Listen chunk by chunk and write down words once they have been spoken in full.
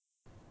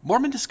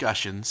Mormon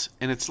Discussions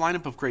and its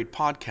lineup of great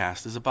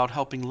podcasts is about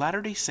helping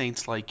Latter-day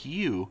Saints like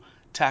you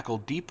tackle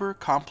deeper,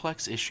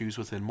 complex issues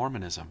within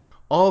Mormonism.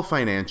 All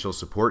financial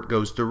support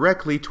goes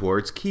directly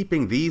towards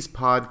keeping these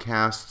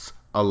podcasts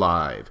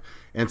alive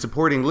and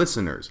supporting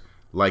listeners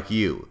like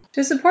you.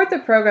 To support the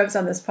programs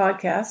on this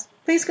podcast,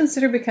 please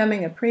consider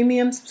becoming a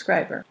premium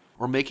subscriber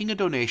or making a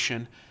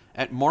donation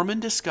at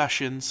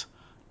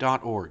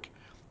mormondiscussions.org.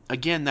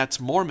 Again, that's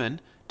Mormon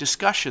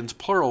Discussions,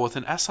 plural with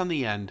an S on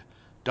the end,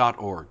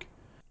 .org.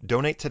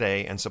 Donate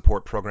today and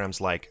support programs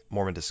like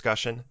Mormon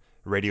Discussion,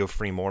 Radio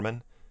Free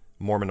Mormon,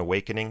 Mormon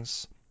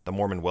Awakenings, the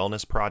Mormon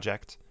Wellness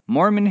Project,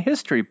 Mormon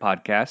History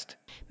Podcast,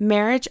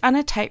 Marriage on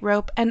a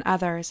Tightrope, and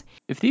others.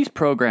 If these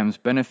programs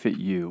benefit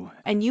you,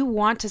 and you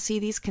want to see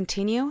these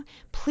continue,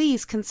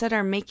 please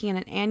consider making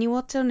an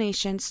annual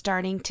donation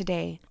starting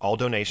today. All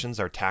donations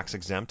are tax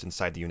exempt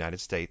inside the United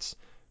States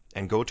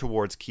and go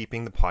towards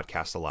keeping the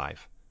podcast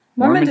alive.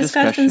 Mormon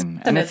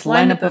Discussion and its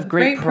lineup of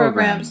great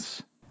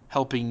programs,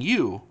 helping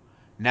you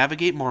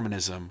navigate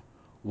Mormonism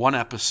one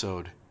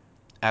episode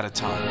at a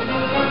time.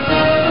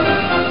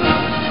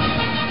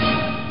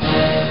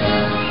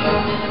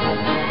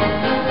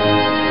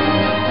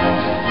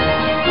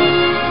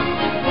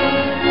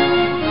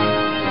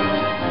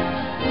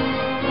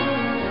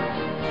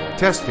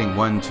 Testing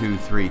 1 2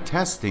 3.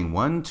 Testing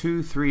 1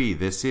 2 3.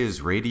 This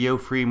is Radio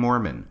Free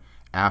Mormon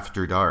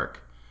After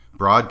Dark,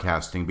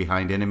 broadcasting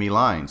behind enemy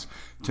lines.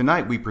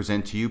 Tonight we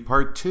present to you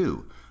part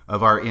 2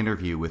 of our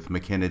interview with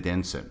McKenna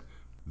Denson,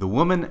 the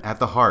woman at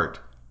the heart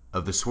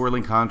of the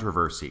swirling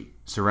controversy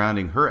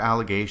surrounding her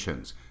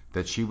allegations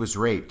that she was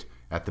raped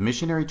at the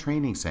Missionary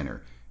Training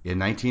Center in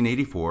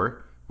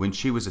 1984 when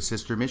she was a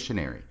sister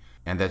missionary,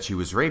 and that she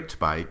was raped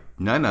by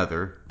none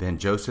other than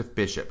Joseph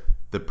Bishop,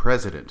 the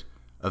president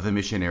of the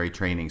Missionary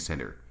Training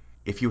Center.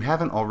 If you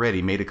haven't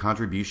already made a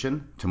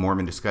contribution to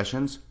Mormon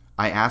Discussions,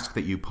 I ask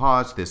that you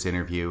pause this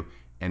interview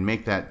and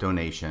make that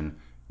donation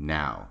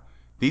now.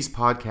 These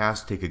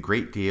podcasts take a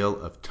great deal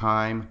of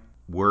time,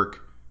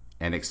 work,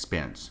 and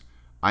expense.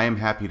 I am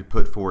happy to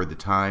put forward the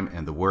time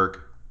and the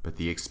work, but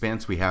the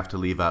expense we have to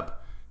leave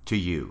up to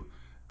you,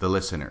 the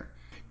listener.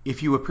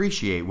 If you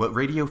appreciate what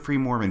Radio Free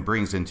Mormon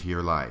brings into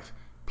your life,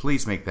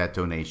 please make that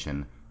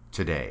donation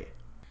today.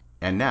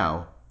 And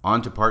now,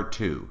 on to part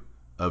 2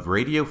 of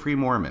Radio Free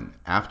Mormon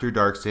After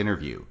Dark's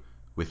interview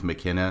with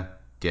McKenna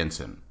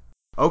Denson.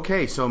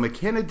 Okay, so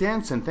McKenna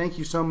Denson, thank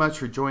you so much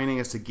for joining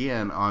us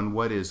again on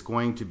what is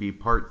going to be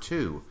part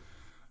 2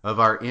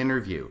 of our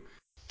interview.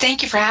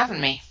 Thank you for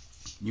having me.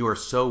 You are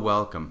so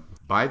welcome.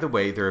 By the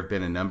way, there have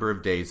been a number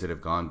of days that have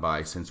gone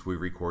by since we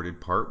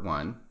recorded part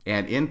 1.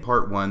 And in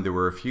part 1, there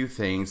were a few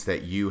things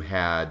that you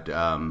had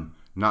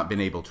not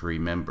been able to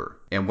remember.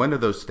 And one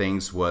of those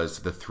things was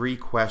the 3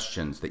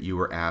 questions that you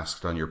were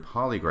asked on your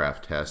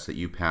polygraph test that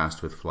you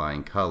passed with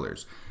flying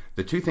colors.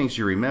 The 2 things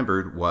you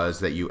remembered was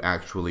that you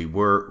actually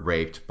were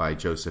raped by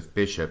Joseph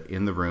Bishop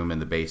in the room in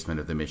the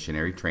basement of the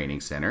Missionary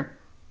Training Center.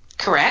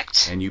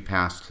 Correct. And you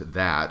passed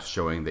that,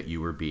 showing that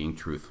you were being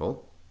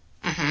truthful.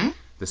 Mm-hmm.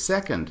 The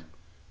second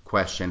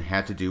question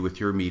had to do with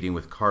your meeting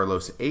with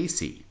Carlos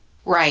Acey.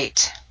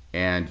 Right.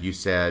 And you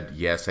said,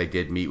 yes, I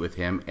did meet with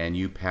him, and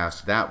you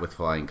passed that with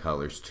flying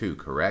colors too,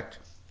 correct?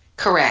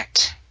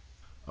 Correct.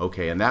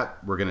 Okay, and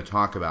that we're going to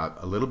talk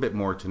about a little bit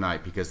more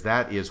tonight, because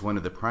that is one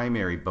of the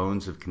primary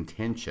bones of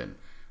contention,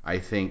 I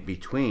think,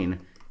 between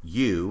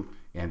you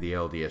and the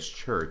LDS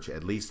Church,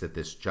 at least at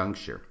this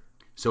juncture.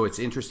 So it's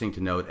interesting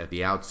to note at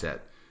the outset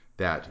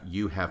that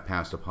you have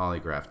passed a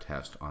polygraph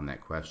test on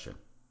that question.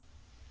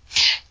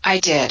 I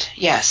did,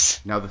 yes.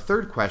 Now, the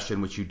third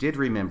question, which you did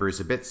remember, is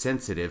a bit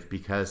sensitive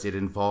because it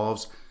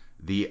involves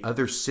the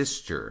other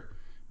sister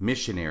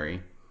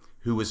missionary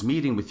who was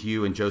meeting with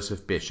you and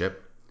Joseph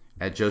Bishop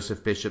at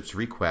Joseph Bishop's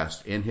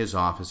request in his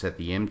office at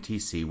the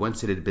MTC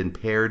once it had been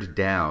pared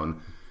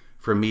down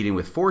from meeting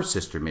with 4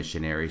 sister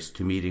missionaries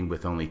to meeting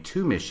with only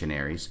 2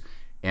 missionaries,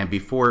 and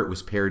before it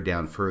was pared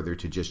down further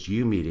to just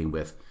you meeting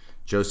with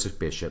Joseph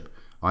Bishop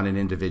on an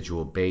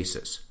individual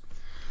basis.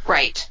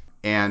 Right.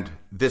 And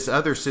this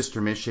other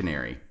sister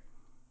missionary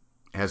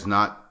has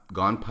not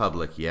gone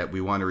public yet. We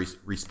want to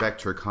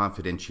respect her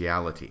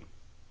confidentiality.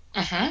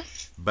 Mm-hmm.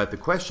 But the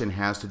question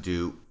has to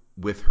do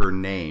with her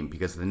name,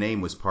 because the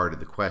name was part of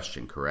the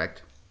question,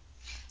 correct?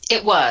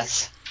 It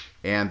was.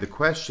 And the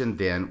question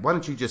then, why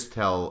don't you just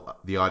tell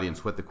the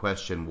audience what the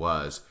question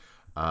was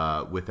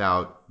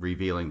without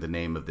revealing the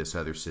name of this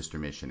other sister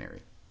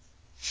missionary?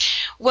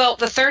 Well,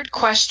 the third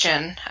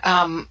question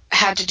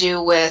had to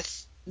do with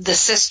the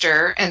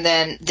sister, and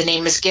then the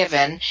name is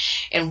given,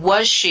 and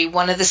was she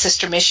one of the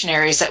sister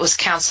missionaries that was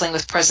counseling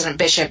with President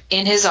Bishop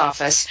in his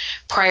office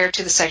prior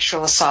to the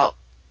sexual assault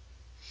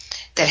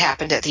that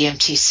happened at the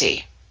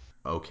MTC?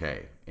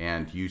 Okay,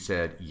 and you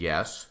said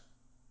yes?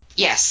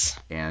 Yes.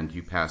 And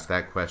you passed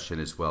that question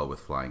as well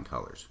with flying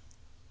colors?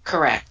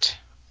 Correct.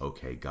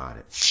 Okay, got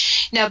it.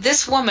 Now,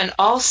 this woman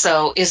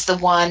also is the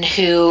one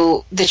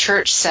who the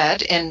church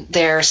said in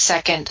their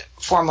second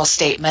formal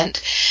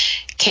statement,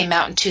 came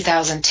out in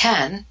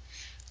 2010,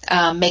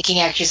 making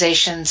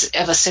accusations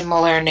of a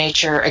similar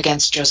nature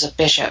against Joseph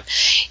Bishop.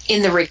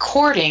 In the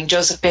recording,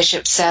 Joseph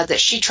Bishop said that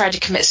she tried to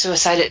commit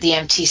suicide at the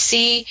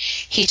MTC.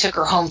 He took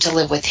her home to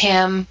live with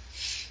him.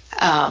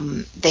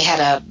 They had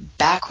a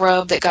back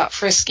rub that got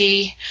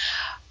frisky.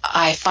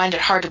 I find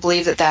it hard to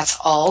believe that that's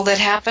all that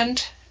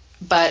happened,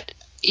 but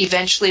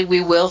eventually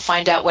we will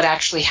find out what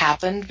actually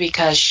happened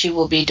because she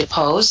will be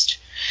deposed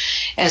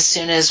as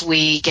soon as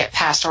we get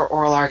past our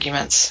oral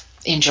arguments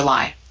in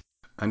July.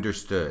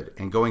 Understood.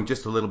 And going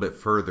just a little bit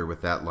further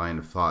with that line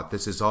of thought,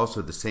 this is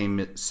also the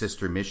same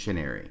sister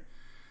missionary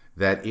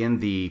that in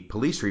the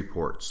police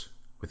reports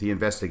with the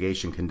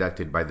investigation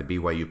conducted by the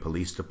BYU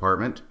Police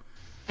Department,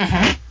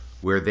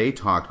 where they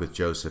talked with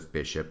Joseph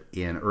Bishop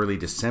in early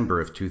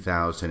December of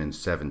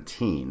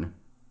 2017,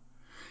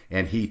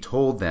 and he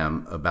told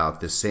them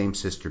about this same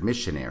sister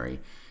missionary,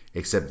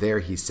 except there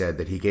he said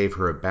that he gave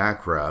her a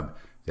back rub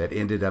that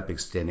ended up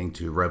extending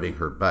to rubbing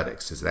her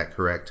buttocks. Is that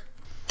correct?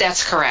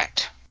 That's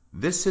correct.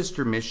 This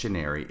sister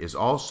missionary is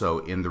also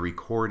in the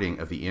recording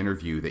of the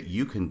interview that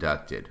you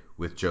conducted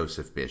with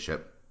Joseph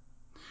Bishop.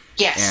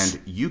 Yes.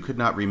 And you could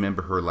not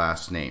remember her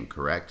last name,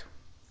 correct?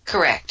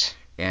 Correct.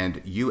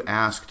 And you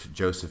asked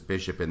Joseph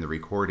Bishop in the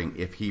recording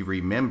if he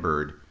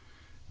remembered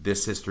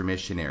this sister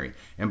missionary.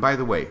 And by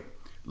the way,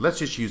 let's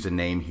just use a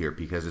name here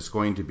because it's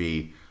going to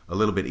be a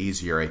little bit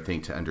easier, I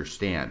think, to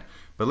understand.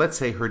 But let's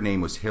say her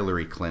name was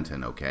Hillary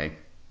Clinton, okay?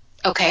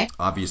 Okay.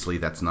 Obviously,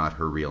 that's not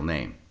her real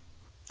name.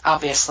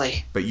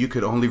 Obviously. But you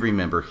could only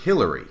remember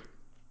Hillary.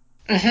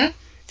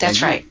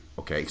 That's right.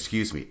 Okay,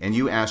 excuse me. And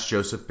you asked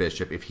Joseph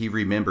Bishop if he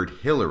remembered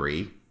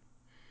Hillary,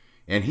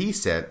 and he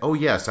said, oh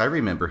yes, I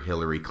remember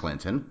Hillary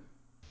Clinton.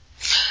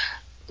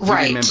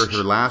 Right. You remembered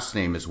her last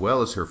name as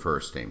well as her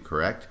first name,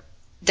 correct?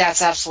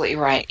 That's absolutely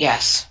right,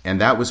 yes.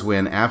 And that was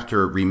when,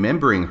 after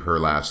remembering her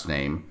last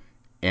name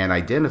and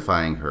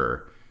identifying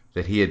her,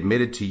 that he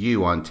admitted to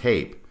you on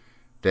tape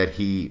that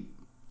he,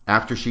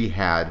 after she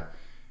had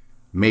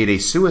made a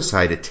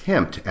suicide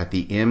attempt at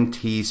the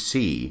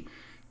MTC,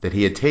 that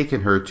he had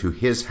taken her to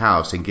his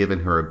house and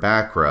given her a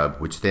back rub,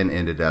 which then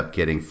ended up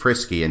getting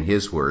frisky in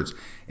his words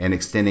and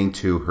extending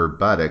to her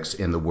buttocks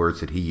in the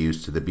words that he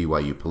used to the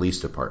BYU Police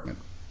Department.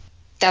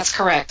 That's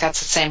correct. That's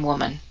the same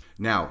woman.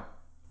 Now,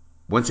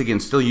 once again,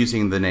 still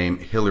using the name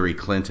Hillary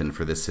Clinton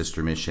for this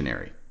sister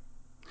missionary,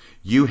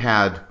 you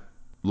had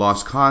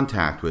lost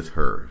contact with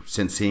her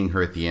since seeing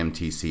her at the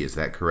MTC. Is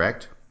that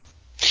correct?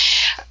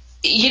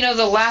 You know,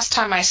 the last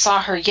time I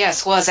saw her,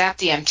 yes, was at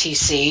the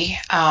MTC.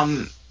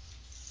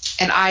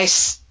 And I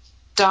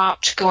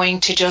stopped going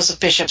to Joseph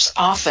Bishop's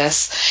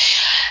office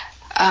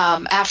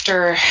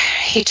after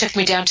he took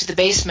me down to the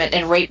basement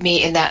and raped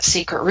me in that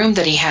secret room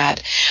that he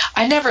had.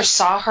 I never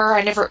saw her.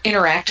 I never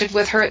interacted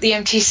with her at the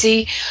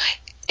MTC,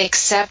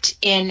 except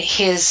in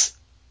his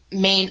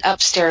main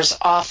upstairs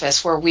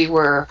office where we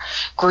were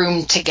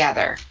groomed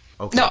together.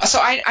 Okay. No, so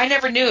I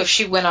never knew if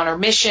she went on her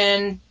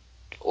mission,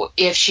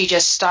 if she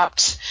just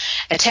stopped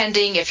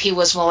attending, if he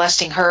was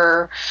molesting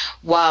her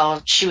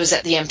while she was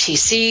at the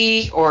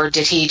MTC, or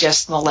did he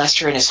just molest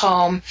her in his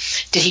home?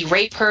 Did he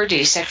rape her? Did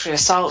he sexually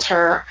assault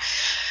her?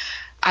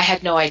 I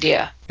had no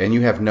idea. And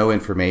you have no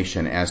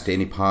information as to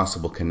any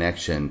possible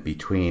connection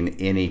between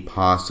any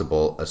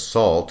possible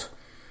assault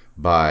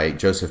by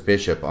Joseph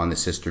Bishop on the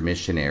sister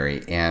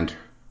missionary and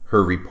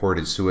her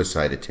reported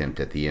suicide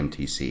attempt at the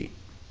MTC?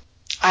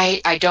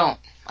 I don't.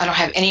 I don't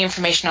have any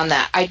information on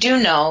that. I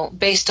do know,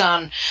 based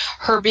on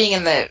her being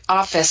in the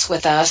office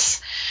with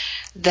us,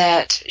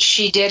 that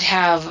she did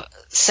have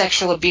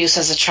sexual abuse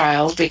as a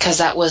child, because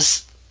that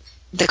was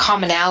the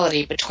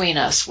commonality between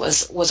us,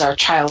 was our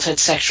childhood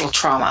sexual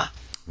trauma.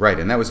 Right,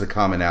 and that was the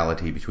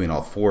commonality between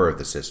all four of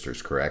the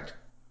sisters, correct?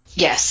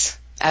 Yes,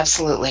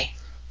 absolutely.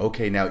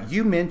 Okay, now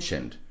you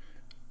mentioned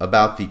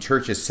about the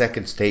church's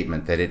second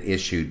statement that it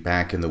issued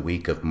back in the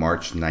week of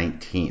March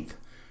 19th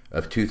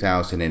of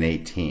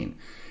 2018.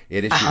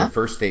 It issued a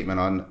first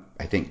statement on,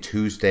 I think,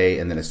 Tuesday,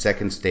 and then a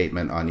second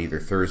statement on either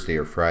Thursday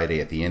or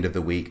Friday at the end of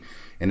the week.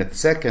 And at the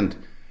second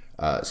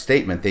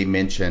statement, they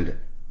mentioned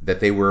that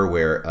they were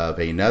aware of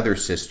another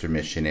sister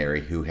missionary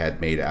who had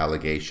made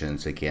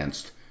allegations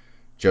against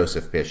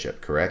Joseph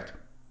Bishop, correct?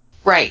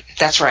 Right,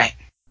 that's right.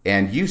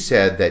 And you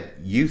said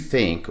that you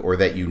think, or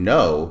that you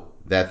know,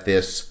 that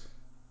this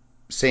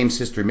same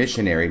sister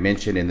missionary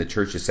mentioned in the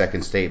church's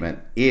second statement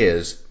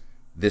is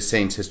this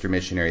same sister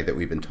missionary that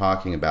we've been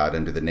talking about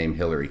under the name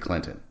Hillary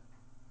Clinton.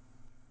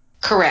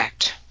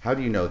 Correct. How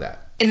do you know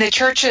that? In the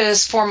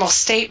church's formal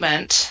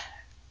statement,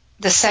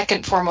 the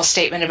second formal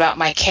statement about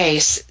my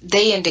case,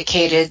 they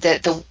indicated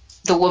that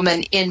the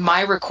woman in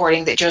my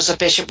recording that Joseph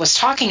Bishop was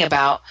talking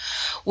about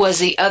was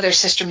the other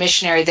sister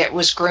missionary that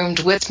was groomed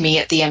with me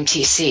at the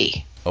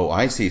MTC. Oh,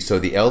 I see. So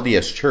the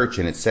LDS Church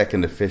in its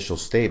second official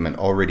statement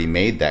already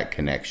made that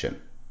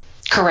connection.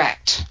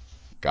 Correct.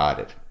 Got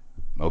it.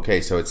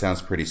 Okay, so it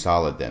sounds pretty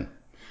solid then.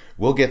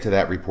 We'll get to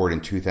that report in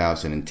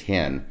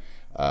 2010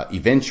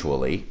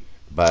 eventually,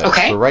 but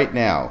for right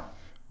now,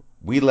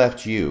 we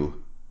left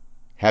you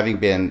having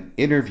been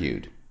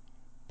interviewed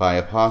by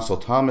Apostle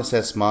Thomas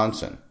S.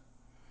 Monson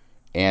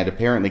and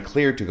apparently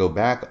cleared to go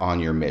back on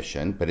your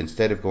mission, but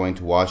instead of going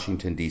to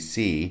Washington,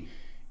 D.C.,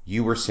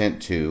 you were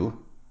sent to...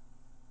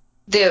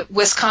 the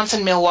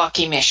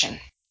Wisconsin-Milwaukee mission.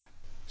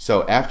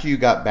 So after you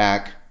got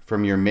back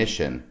from your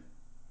mission,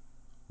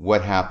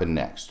 what happened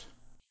next?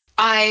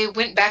 I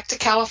went back to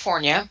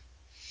California,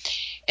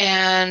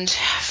 and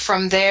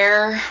from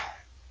there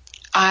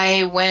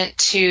I went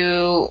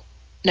to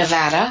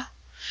Nevada,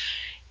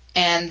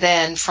 and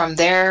then from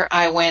there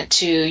I went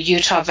to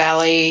Utah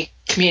Valley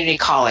Community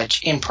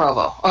College in in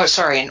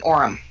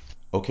Orem.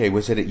 Okay,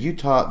 was it at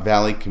Utah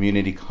Valley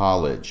Community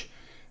College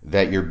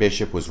that your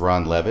bishop was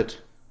Ron Levitt?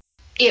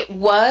 It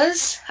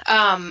was.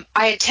 I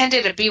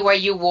attended a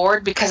BYU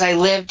ward because I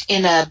lived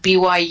in a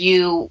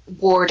BYU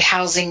ward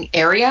housing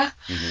area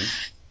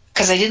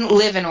because I didn't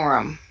live in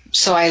Orem.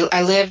 So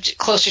I lived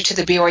closer to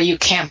the BYU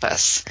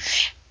campus.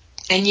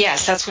 And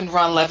yes, that's when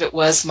Ron Levitt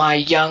was my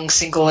young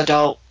single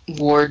adult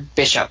ward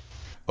bishop.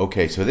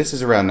 Okay, so this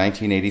is around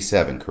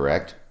 1987,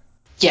 correct?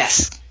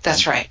 Yes,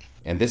 that's right.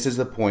 And this is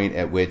the point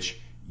at which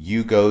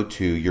you go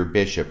to your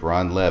bishop,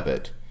 Ron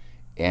Levitt,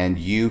 and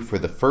you, for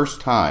the first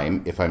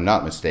time, if I'm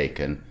not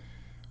mistaken,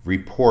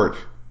 report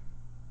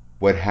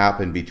what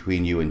happened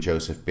between you and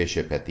Joseph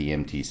Bishop at the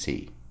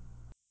MTC.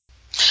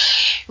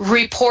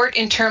 Report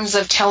in terms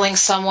of telling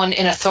someone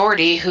in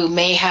authority who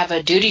may have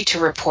a duty to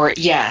report,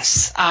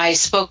 yes. I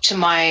spoke to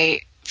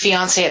my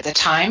fiance at the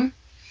time.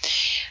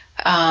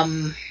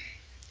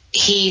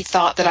 He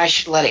thought that I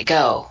should let it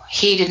go.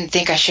 He didn't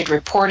think I should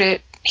report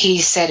it. He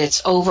said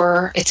it's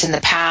over, it's in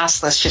the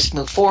past, let's just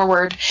move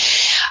forward.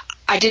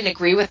 I didn't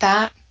agree with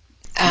that.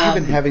 So you've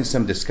been having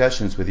some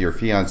discussions with your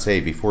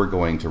fiancé before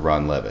going to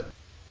Ron Levitt.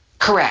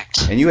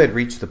 Correct. And you had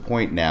reached the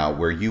point now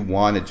where you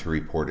wanted to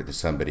report it to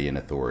somebody in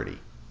authority.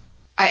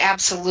 I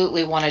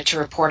absolutely wanted to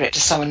report it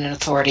to someone in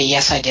authority.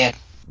 Yes, I did.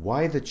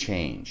 Why the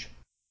change?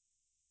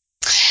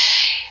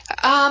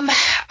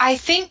 I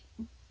think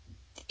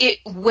it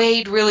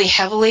weighed really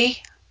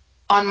heavily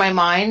on my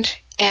mind,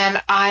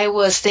 and I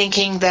was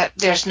thinking that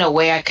there's no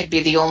way I could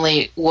be the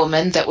only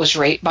woman that was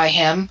raped by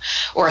him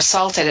or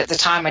assaulted at the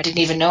time. I didn't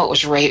even know it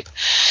was rape.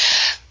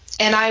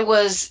 And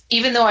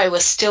even though I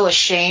was still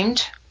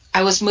ashamed,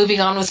 I was moving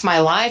on with my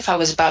life. I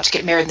was about to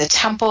get married in the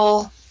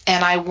temple,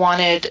 and I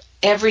wanted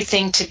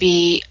everything to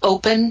be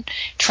open,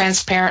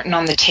 transparent, and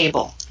on the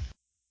table.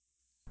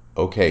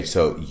 Okay,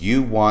 so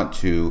you want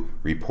to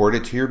report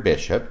it to your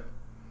bishop,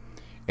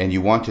 and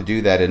you want to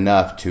do that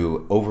enough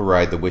to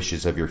override the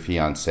wishes of your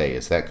fiancé.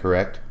 Is that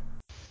correct?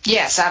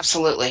 Yes,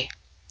 absolutely.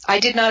 I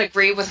did not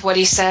agree with what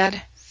he said,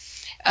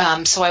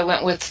 so I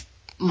went with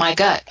my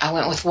gut. I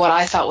went with what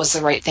I thought was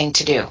the right thing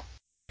to do.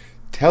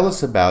 Tell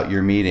us about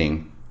your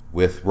meeting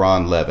with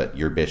Ron Levitt,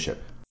 your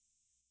bishop.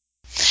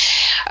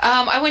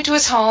 I went to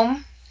his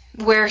home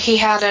where he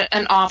had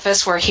an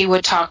office where he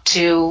would talk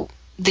to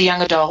the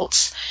young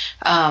adults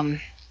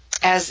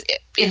as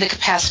in the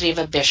capacity of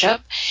a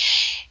bishop.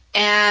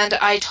 And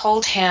I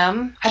told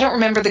him, I don't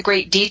remember the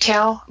great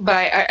detail, but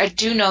I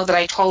do know that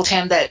I told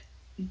him that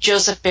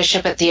Joseph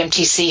Bishop at the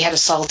MTC had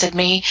assaulted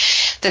me,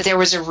 that there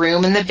was a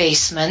room in the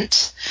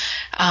basement,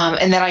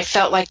 and that I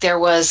felt like there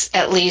was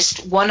at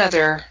least one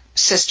other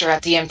sister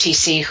at the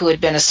MTC who had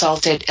been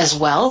assaulted as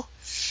well.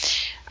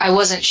 I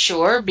wasn't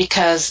sure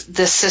because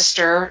this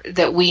sister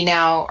that we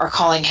now are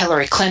calling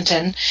Hillary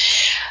Clinton,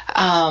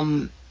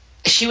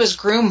 she was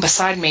groomed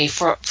beside me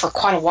for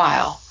quite a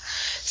while.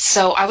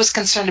 So I was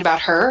concerned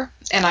about her,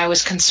 and I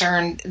was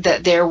concerned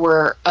that there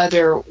were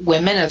other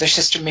women, other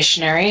sister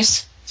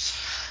missionaries.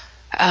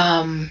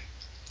 I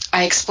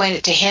explained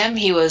it to him.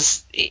 He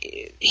was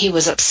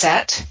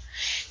upset.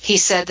 He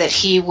said that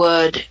he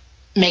would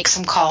make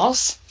some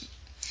calls.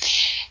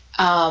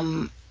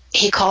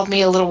 He called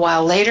me a little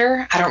while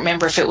later. I don't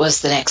remember if it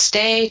was the next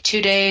day,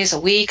 2 days, a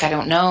week, I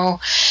don't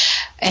know.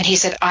 And he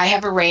said, I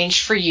have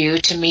arranged for you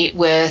to meet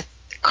with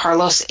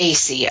Carlos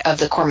Acey of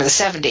the Quorum of the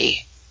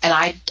 70. And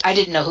I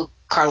didn't know who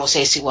Carlos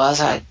Acey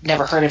was. I'd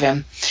never heard of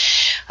him.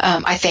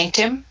 I thanked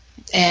him,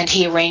 and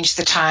he arranged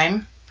the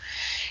time.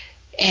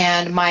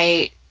 And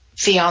my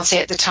fiance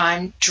at the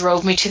time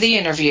drove me to the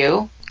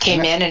interview,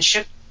 came in and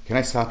shook. Can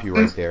I stop you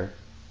right there?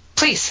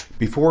 Please.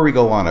 Before we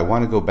go on, I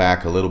want to go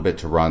back a little bit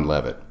to Ron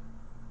Levitt,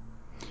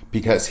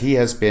 because he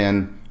has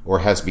been or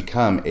has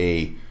become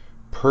a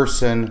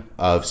person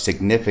of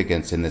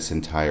significance in this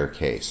entire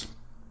case.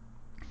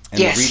 And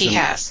yes, he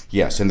has.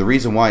 Yes, and the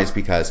reason why is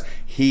because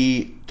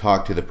he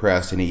talked to the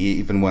press, and he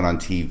even went on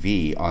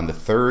TV on the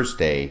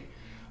Thursday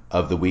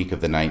of the week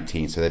of the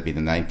 19th. So that'd be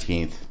the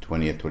 19th,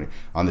 20th, 20th.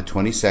 On the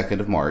 22nd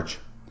of March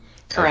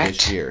of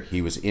this year,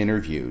 he was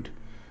interviewed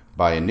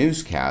by a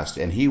newscast,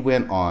 and he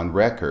went on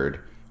record,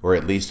 or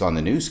at least on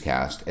the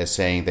newscast, as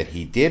saying that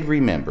he did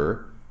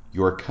remember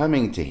your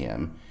coming to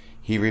him.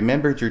 He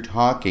remembered your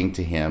talking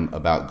to him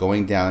about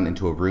going down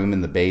into a room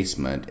in the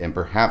basement and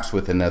perhaps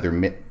with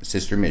another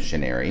sister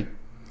missionary.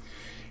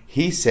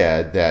 He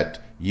said that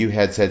you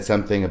had said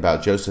something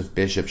about Joseph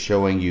Bishop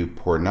showing you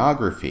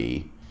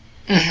pornography,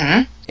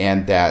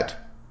 and that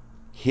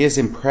his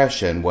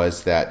impression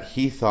was that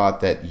he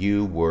thought that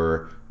you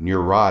were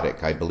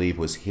neurotic, I believe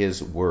was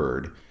his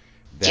word,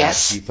 that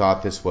Yes. he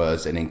thought this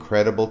was an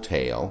incredible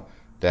tale,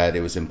 that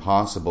it was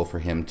impossible for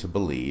him to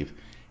believe,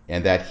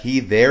 and that he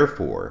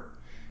therefore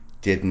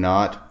did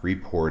not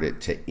report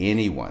it to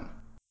anyone.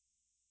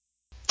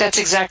 That's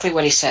exactly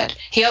what he said.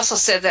 He also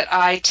said that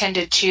I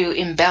tended to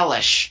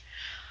embellish,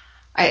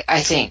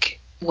 I think,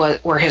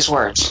 were his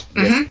words.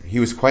 Yes, he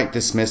was quite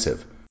dismissive.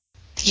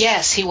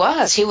 Yes, he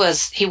was.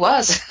 He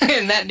was.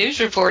 In that news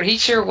report, he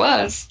sure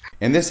was.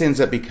 And this ends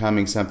up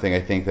becoming something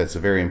I think that's a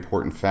very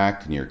important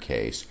fact in your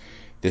case,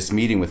 this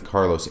meeting with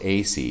Carlos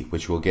Acey,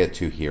 which we'll get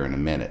to here in a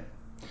minute.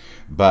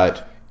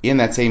 But in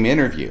that same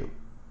interview,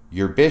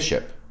 your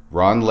bishop,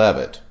 Ron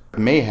Levitt,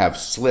 may have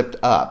slipped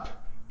up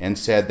and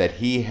said that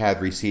he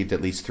had received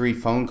at least 3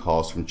 phone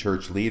calls from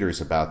church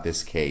leaders about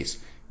this case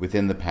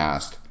within the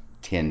past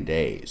 10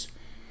 days.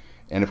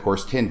 And of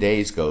course, 10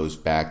 days goes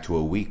back to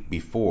a week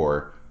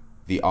before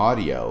the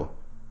audio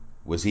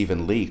was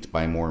even leaked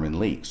by Mormon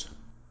Leaks.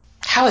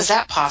 How is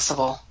that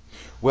possible?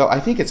 Well, I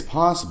think it's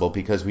possible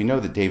because we know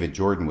that David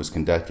Jordan was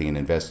conducting an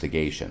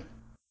investigation.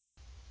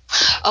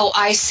 Oh,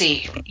 I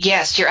see.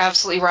 Yes, you're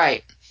absolutely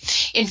right.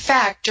 In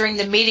fact, during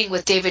the meeting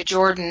with David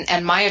Jordan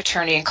and my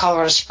attorney in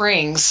Colorado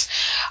Springs,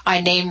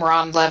 I named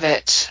Ron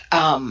Levitt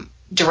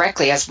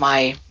directly as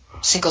my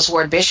Singles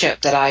Ward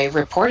bishop that I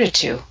reported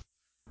to.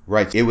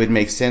 Right. It would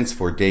make sense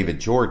for David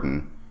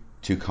Jordan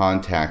to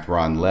contact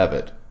Ron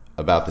Levitt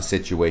about the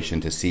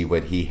situation to see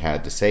what he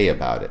had to say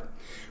about it.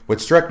 What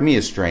struck me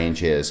as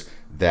strange is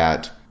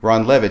that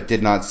Ron Levitt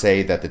did not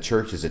say that the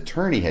church's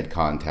attorney had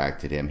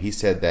contacted him. He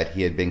said that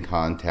he had been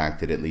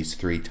contacted at least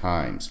 3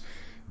 times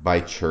by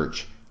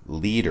church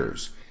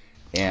leaders.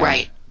 And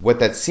Right. what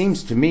that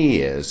seems to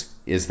me is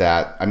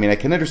that, I mean, I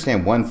can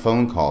understand one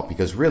phone call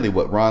because really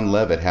what Ron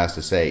Levitt has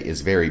to say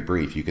is very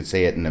brief. You could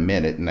say it in a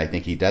minute, and I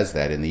think he does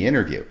that in the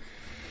interview.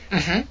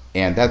 Mm-hmm.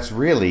 And that's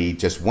really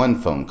just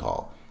one phone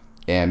call.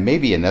 And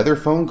maybe another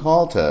phone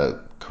call to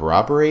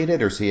corroborate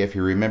it or see if he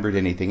remembered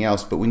anything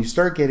else. But when you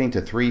start getting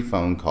to 3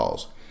 phone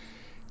calls,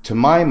 to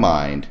my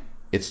mind,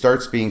 it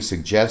starts being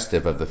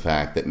suggestive of the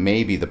fact that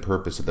maybe the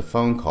purpose of the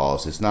phone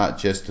calls is not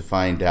just to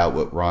find out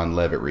what Ron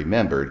Levitt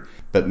remembered,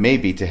 but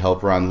maybe to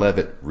help Ron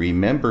Levitt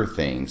remember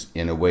things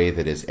in a way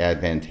that is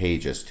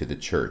advantageous to the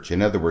church.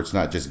 In other words,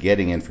 not just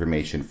getting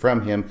information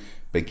from him,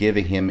 but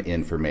giving him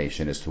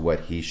information as to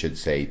what he should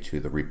say to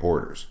the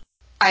reporters.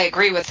 I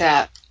agree with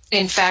that.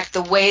 In fact,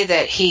 the way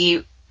that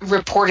he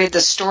reported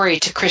the story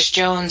to Chris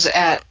Jones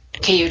at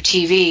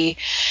KUTV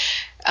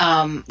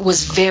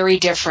was very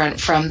different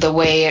from the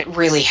way it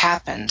really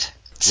happened.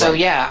 So, Right.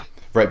 yeah.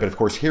 Right, but of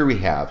course here we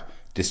have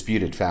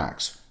disputed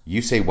facts.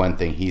 You say one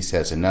thing, he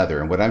says another,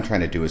 and what I'm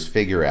trying to do is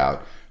figure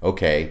out,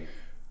 okay,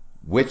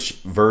 which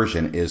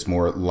version is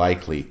more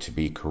likely to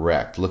be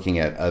correct, looking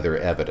at other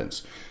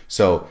evidence.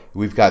 So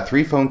we've got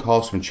 3 phone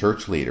calls from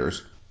church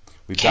leaders.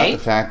 We've got the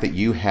fact that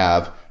you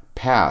have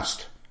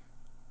passed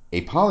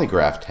a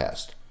polygraph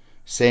test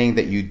saying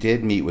that you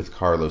did meet with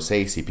Carlos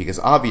Acey, because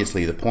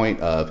obviously the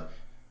point of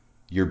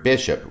your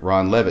bishop,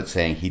 Ron Levitt,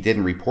 saying he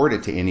didn't report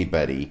it to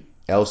anybody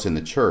else in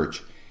the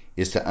church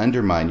is to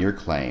undermine your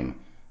claim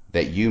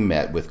that you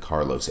met with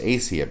Carlos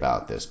Acey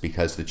about this,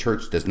 because the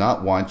church does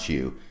not want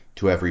you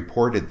to have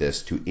reported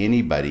this to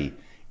anybody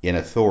in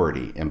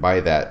authority. And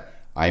by that,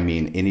 I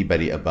mean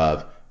anybody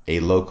above a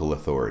local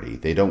authority.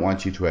 They don't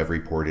want you to have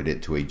reported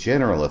it to a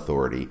general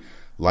authority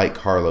like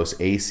Carlos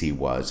Acey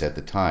was at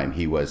the time.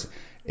 He was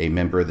a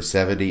member of the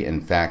 70.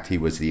 In fact, he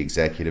was the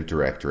executive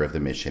director of the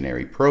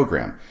missionary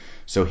program.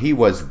 So he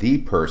was the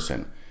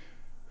person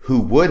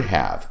who would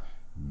have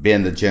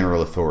been the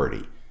general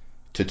authority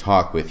to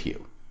talk with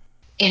you.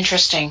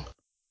 Interesting.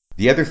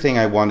 The other thing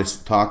I want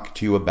to talk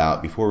to you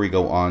about before we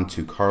go on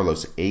to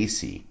Carlos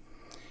Acey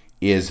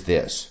is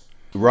this.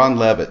 Ron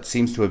Levitt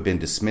seems to have been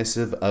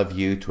dismissive of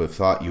you, to have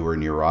thought you were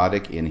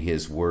neurotic in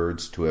his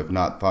words, to have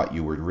not thought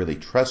you were really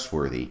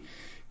trustworthy.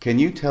 Can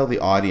you tell the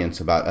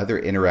audience about other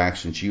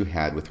interactions you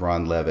had with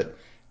Ron Levitt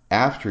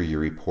after you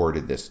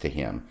reported this to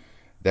him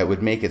that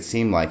would make it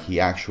seem like he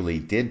actually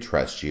did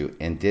trust you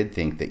and did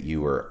think that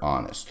you were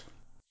honest?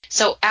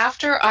 So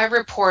after I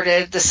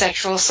reported the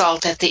sexual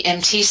assault at the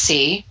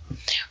MTC,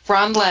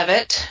 Ron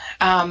Levitt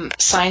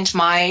signed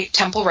my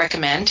temple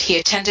recommend. He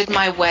attended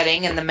my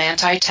wedding in the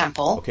Manti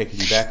Temple. Okay, can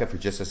you back up for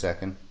just a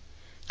second?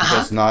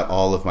 Because not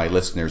all of my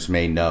listeners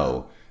may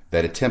know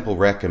that a temple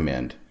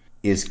recommend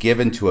is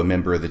given to a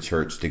member of the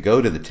church to go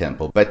to the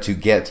temple, but to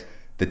get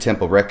the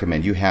temple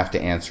recommend, you have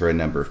to answer a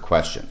number of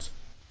questions.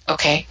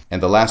 Okay.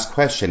 And the last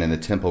question in the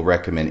temple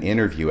recommend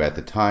interview at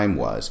the time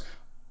was,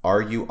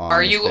 are you honest?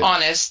 Are you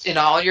honest in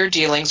all your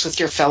dealings with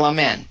your fellow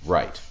men?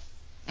 Right.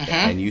 Mm-hmm.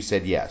 And you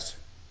said yes.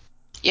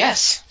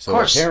 Yes, of So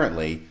course.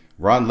 apparently,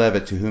 Ron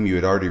Levitt, to whom you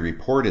had already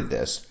reported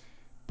this,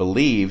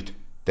 believed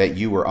that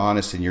you were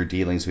honest in your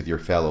dealings with your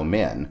fellow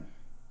men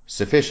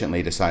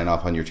sufficiently to sign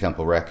off on your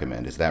temple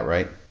recommend. Is that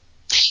right?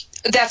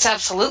 That's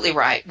absolutely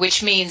right,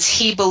 which means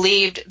he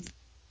believed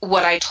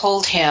what I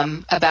told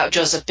him about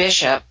Joseph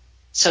Bishop.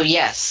 So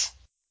yes.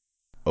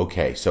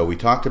 Okay, so we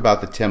talked about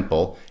the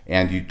temple,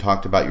 and you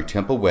talked about your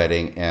temple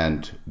wedding,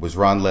 and was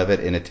Ron Levitt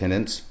in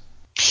attendance?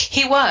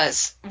 He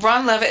was.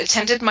 Ron Levitt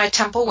attended my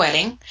temple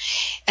wedding,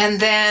 and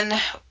then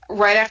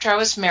right after I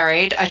was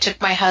married, I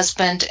took my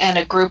husband and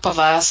a group of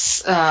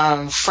us,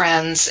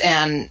 friends,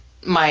 and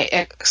my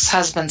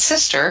ex-husband's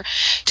sister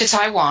to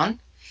Taiwan.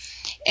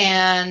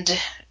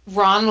 And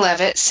Ron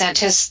Levitt sent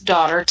his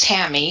daughter,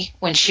 Tammy,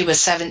 when she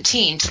was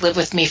 17, to live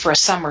with me for a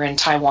summer in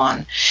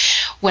Taiwan.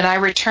 When I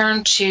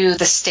returned to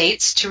the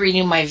States to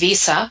renew my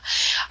visa,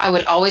 I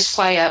would always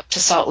fly up to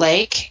Salt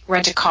Lake,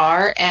 rent a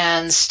car,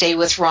 and stay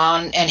with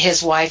Ron and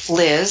his wife,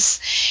 Liz,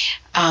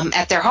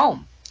 at their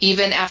home.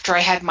 Even after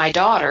I had my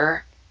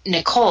daughter,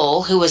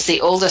 Nicole, who was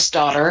the oldest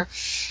daughter,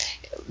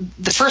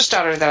 the first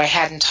daughter that I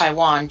had in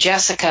Taiwan,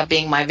 Jessica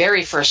being my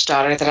very first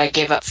daughter that I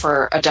gave up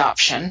for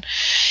adoption.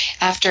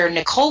 After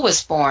Nicole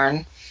was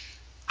born,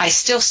 I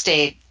still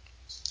stayed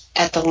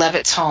at the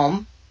Levitt's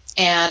home,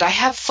 and I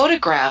have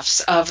photographs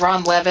of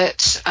Ron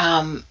Levitt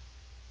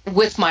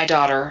with my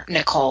daughter,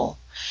 Nicole,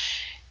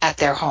 at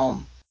their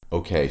home.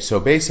 Okay, so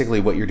basically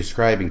what you're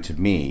describing to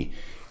me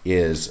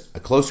is a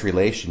close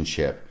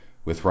relationship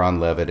with Ron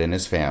Levitt and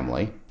his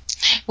family.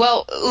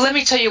 Well, let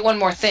me tell you one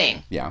more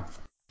thing. Yeah.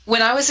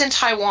 When I was in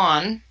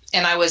Taiwan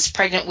and I was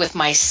pregnant with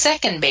my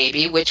second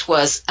baby, which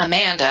was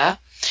Amanda,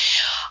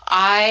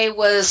 I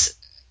was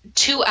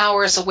 2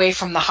 hours away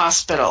from the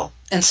hospital.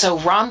 And so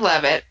Ron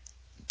Levitt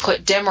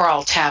put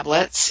Demerol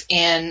tablets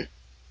in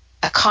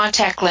a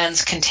contact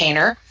lens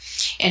container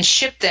and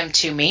shipped them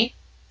to me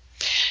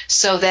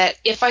so that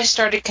if I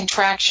started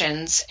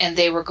contractions and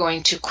they were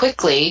going too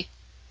quickly,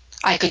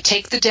 I could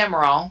take the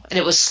Demerol and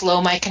it would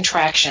slow my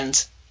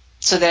contractions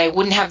so that I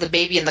wouldn't have the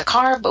baby in the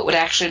car but would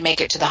actually make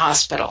it to the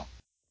hospital.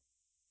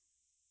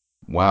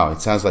 Wow,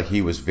 it sounds like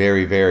he was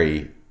very,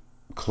 very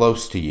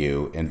close to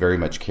you and very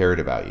much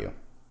cared about you.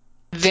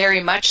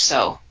 Very much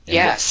so,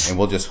 yes. And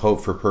we'll just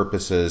hope for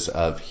purposes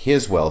of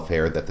his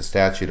welfare that the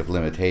statute of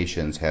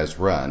limitations has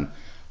run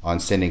on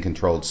sending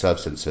controlled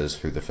substances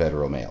through the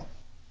federal mail.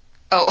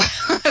 Oh,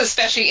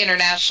 especially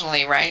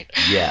internationally, right?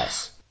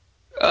 Yes.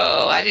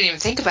 Oh, I didn't even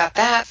think about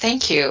that.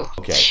 Thank you.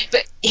 Okay.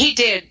 But he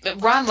did.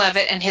 Ron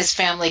Levitt and his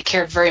family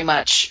cared very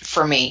much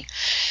for me.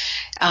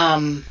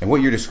 And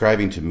what you're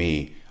describing to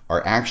me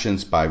are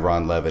actions by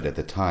Ron Levitt at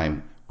the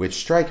time, which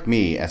strike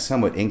me as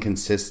somewhat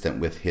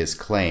inconsistent with his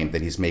claim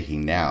that he's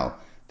making now,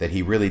 that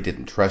he really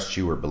didn't trust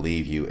you or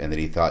believe you and that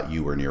he thought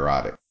you were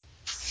neurotic.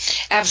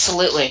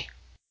 Absolutely.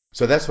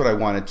 So that's what I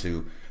wanted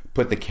to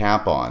put the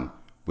cap on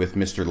with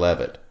Mr.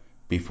 Levitt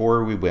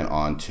before we went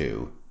on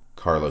to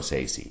Carlos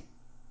Acey.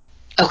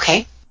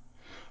 Okay.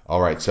 All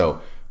right,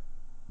 so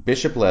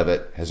Bishop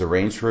Levitt has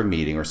arranged for a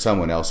meeting, or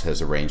someone else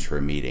has arranged for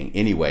a meeting.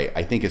 Anyway,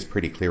 I think it's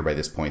pretty clear by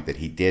this point that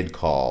he did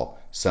call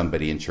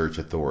somebody in church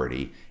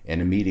authority, and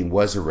a meeting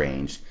was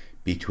arranged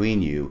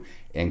between you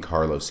and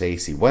Carlos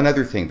Acey. One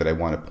other thing that I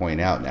want to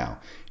point out now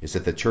is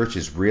that the church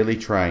is really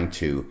trying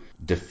to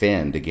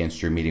defend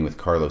against your meeting with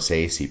Carlos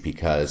Acey,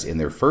 because in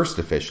their first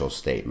official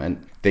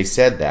statement, they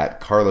said that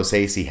Carlos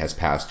Acey has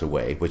passed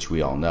away, which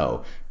we all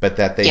know, but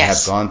that they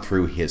have gone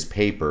through his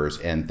papers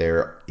and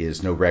there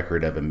is no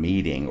record of a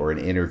meeting or an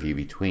interview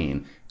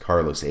between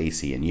Carlos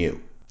Acey and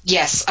you.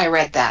 Yes, I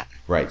read that.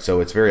 Right, so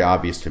it's very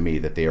obvious to me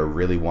that they are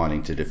really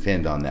wanting to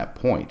defend on that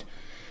point.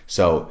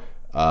 So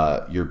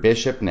your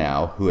bishop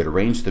now, who had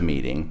arranged the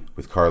meeting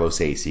with Carlos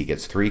Acey,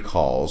 gets 3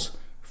 calls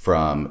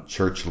from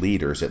church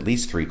leaders, at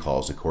least 3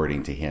 calls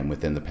according to him,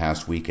 within the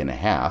past week and a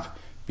half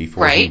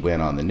before he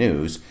went on the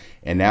news.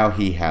 And now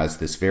he has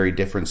this very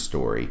different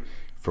story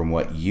from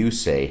what you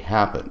say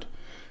happened.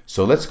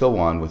 So let's go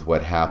on with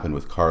what happened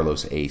with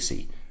Carlos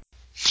Acey.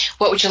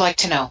 What would you like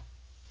to know?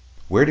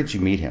 Where did you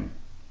meet him?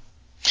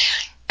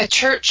 A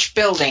church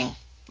building,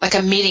 like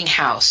a meeting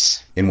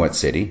house. In what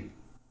city?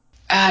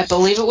 I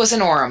believe it was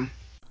in Orem.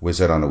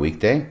 Was it on a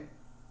weekday?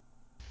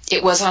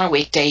 It was on a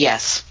weekday,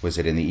 yes. Was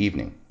it in the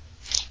evening?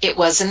 It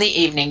was in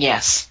the evening,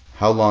 yes.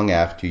 How long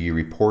after you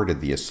reported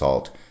the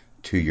assault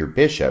to your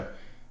bishop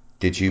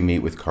did you meet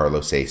with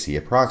Carlos Acey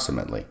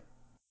approximately?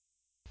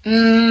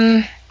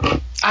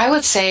 I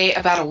would say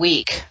about a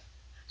week.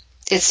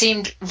 It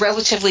seemed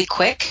relatively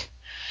quick,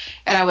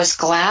 and I was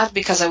glad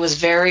because I was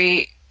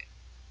very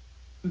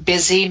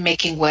busy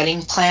making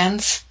wedding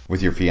plans.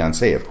 With your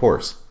fiancé, of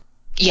course.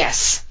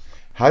 Yes.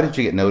 How did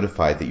you get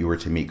notified that you were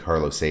to meet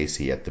Carlos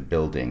Acey at the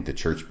building, the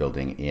church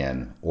building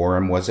in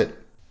Orem, was it?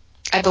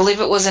 I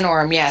believe it was in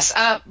Orem, yes.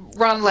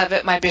 Ron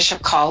Levitt, my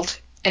bishop, called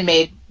and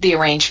made the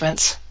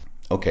arrangements.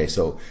 Okay,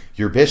 so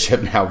your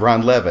bishop now,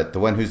 Ron Levitt, the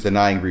one who's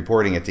denying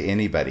reporting it to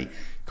anybody,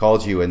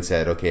 called you and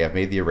said, okay, I've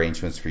made the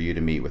arrangements for you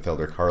to meet with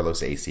Elder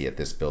Carlos Acey at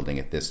this building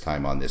at this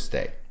time on this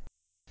day.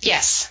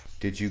 Yes.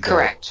 Did you go?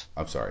 Correct.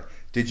 I'm sorry.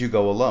 Did you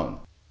go alone?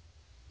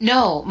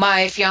 No,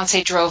 my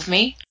fiancé drove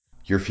me.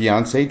 Your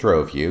fiancé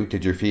drove you.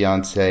 Did your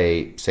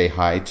fiancé say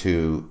hi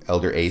to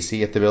Elder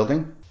Acey at the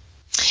building?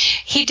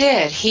 He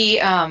did. He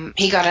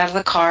got out of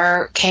the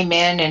car, came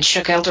in, and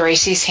shook Elder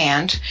Acey's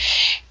hand.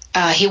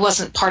 He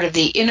wasn't part of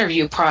the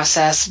interview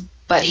process,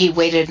 but he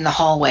waited in the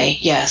hallway,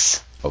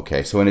 yes.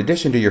 Okay, so in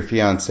addition to your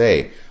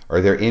fiancé,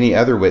 are there any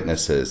other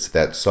witnesses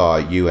that saw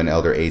you and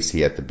Elder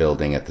AC at the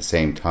building at the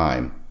same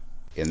time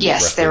in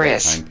Yes, roughly there that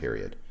is. time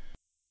period?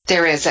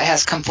 There is. That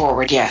has come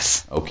forward,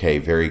 yes. Okay,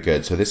 very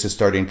good. So this is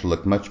starting to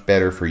look much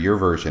better for your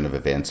version of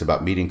events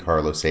about meeting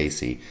Carlos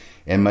AC,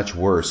 and much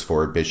worse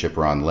for Bishop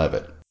Ron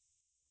Levitt.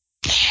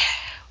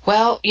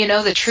 Well,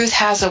 the truth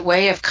has a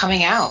way of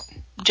coming out.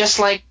 Just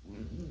like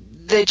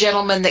the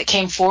gentleman that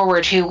came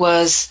forward who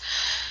was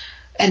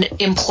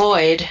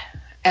employed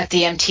at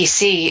the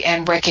MTC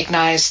and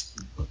recognized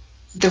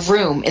the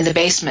room in the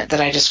basement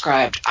that I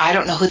described. I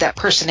don't know who that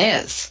person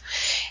is.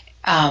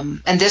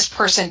 And this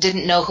person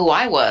didn't know who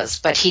I was,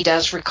 but he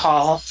does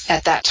recall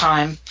at that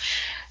time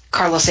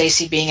Carlos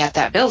AC being at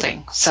that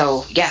building.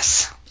 So,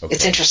 yes, Okay.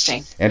 It's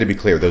interesting. And to be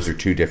clear, those are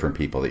two different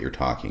people that you're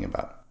talking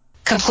about.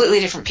 Completely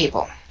different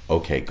people.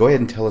 Okay, go ahead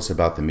and tell us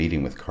about the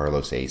meeting with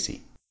Carlos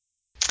AC.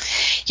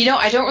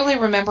 I don't really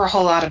remember a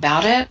whole lot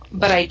about it,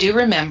 but I do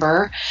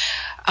remember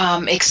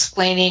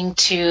explaining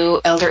to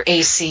Elder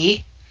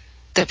AC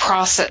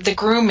the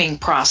grooming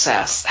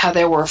process, how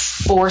there were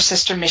 4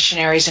 sister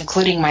missionaries,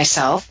 including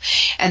myself,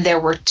 and there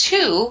were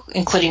 2,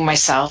 including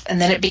myself,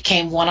 and then it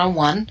became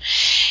one-on-one.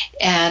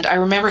 And I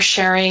remember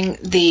sharing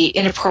the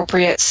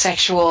inappropriate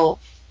sexual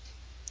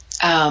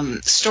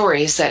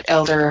stories that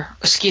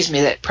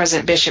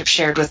President Bishop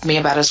shared with me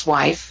about his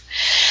wife,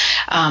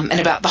 and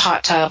about the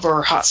hot tub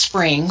or hot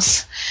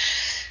springs.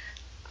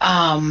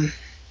 I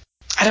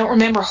don't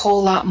remember a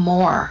whole lot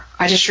more.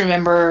 I just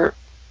remember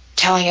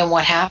telling him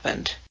what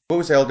happened. What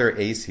was Elder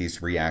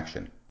AC's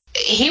reaction?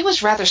 He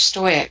was rather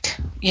stoic.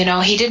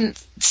 He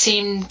didn't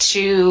seem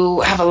to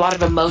have a lot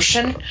of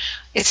emotion.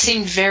 It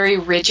seemed very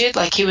rigid,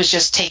 like he was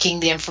just taking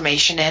the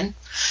information in.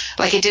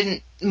 Like it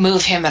didn't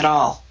move him at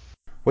all.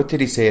 What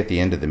did he say at the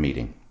end of the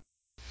meeting?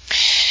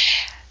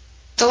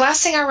 The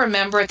last thing I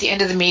remember at the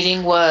end of the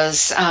meeting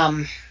was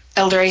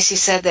Elder AC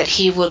said that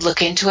he would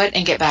look into it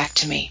and get back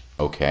to me.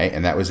 Okay,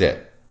 and that was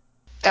it?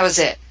 That was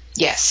it,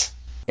 yes.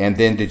 And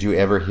then did you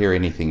ever hear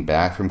anything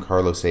back from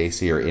Carlos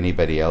AC or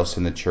anybody else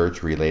in the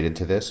church related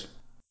to this?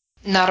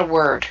 Not a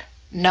word.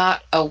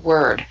 Not a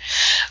word.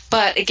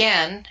 But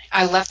again,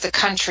 I left the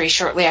country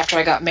shortly after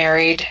I got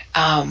married,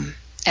 and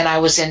I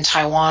was in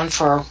Taiwan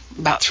for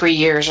about 3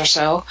 years or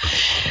so.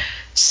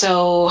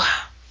 So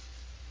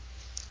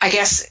I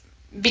guess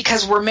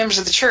because we're members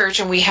of the church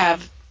and we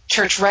have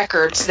church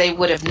records, they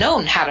would have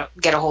known how to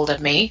get a hold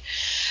of me.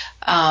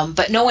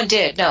 But no one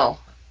did, no.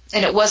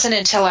 And it wasn't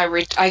until I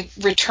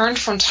returned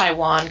from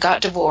Taiwan,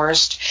 got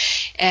divorced,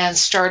 and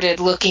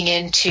started looking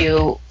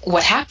into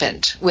what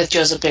happened with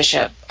Joseph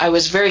Bishop. I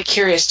was very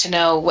curious to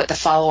know what the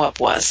follow-up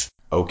was.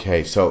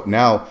 Okay, so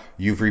now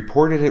you've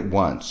reported it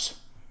once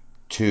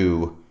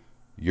to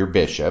your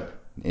bishop,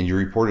 and you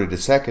reported a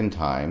second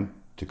time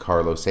to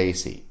Carlos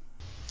AC.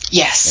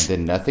 Yes. And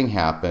then nothing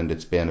happened.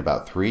 It's been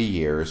about 3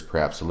 years,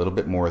 perhaps a little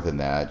bit more than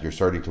that. You're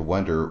starting to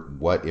wonder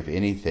what, if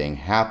anything,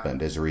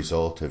 happened as a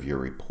result of your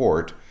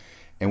report.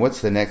 And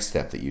what's the next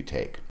step that you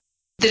take?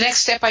 The next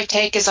step I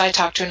take is I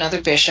talk to another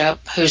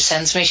bishop who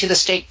sends me to the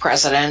stake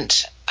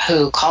president,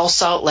 who calls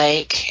Salt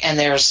Lake, and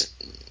there's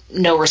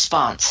no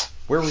response.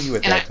 Where were you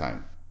at that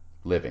time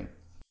living?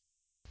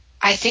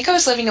 I think I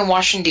was living in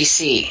Washington,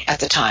 D.C. at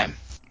the time.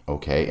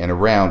 Okay, and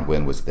around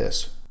when was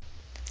this?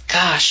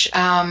 Gosh,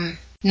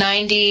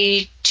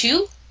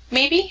 92,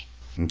 maybe?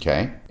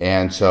 Okay,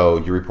 and so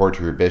you report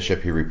to your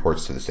bishop, he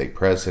reports to the stake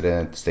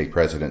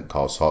president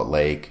calls Salt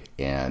Lake,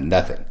 and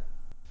nothing.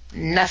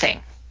 Nothing.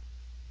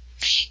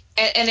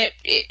 And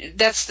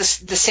that's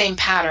the same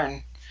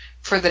pattern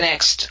for the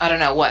next,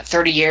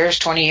 30 years,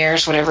 20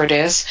 years, whatever it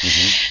is.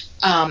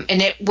 Mm-hmm.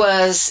 And it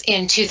was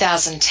in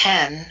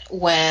 2010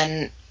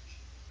 when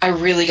I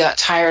really got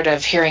tired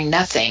of hearing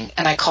nothing,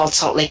 and I called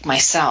Salt Lake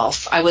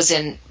myself. I was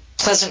in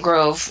Pleasant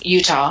Grove,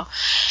 Utah.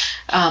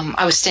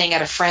 I was staying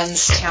at a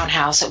friend's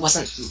townhouse. It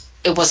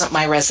wasn't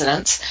my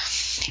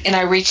residence. And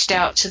I reached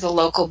out to the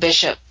local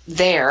bishop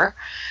there.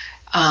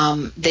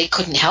 They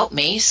couldn't help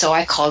me, so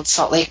I called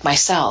Salt Lake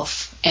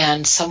myself.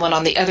 And someone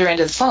on the other end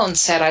of the phone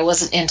said I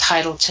wasn't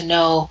entitled to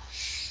know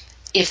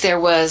if there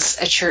was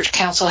a church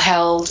council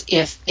held,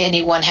 if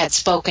anyone had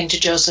spoken to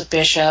Joseph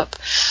Bishop.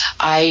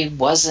 I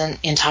wasn't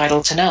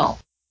entitled to know.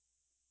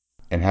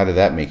 And how did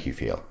that make you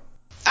feel?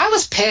 I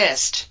was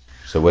pissed.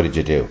 So what did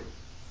you do?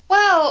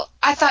 Well,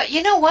 I thought,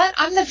 you know what?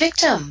 I'm the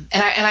victim.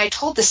 And I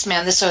told this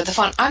man this over the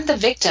phone. I'm the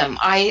victim.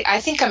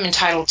 I think I'm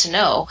entitled to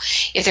know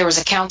if there was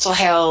a council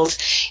held,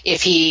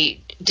 if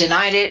he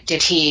denied it,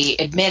 did he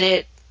admit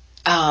it?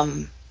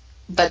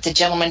 But the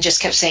gentleman just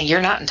kept saying,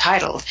 you're not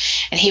entitled.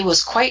 And he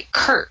was quite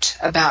curt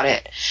about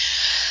it.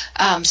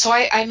 So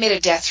I made a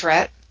death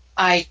threat.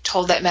 I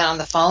told that man on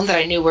the phone that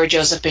I knew where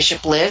Joseph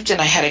Bishop lived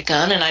and I had a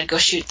gun and I'd go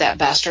shoot that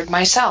bastard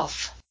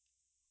myself.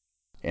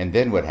 And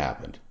then what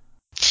happened?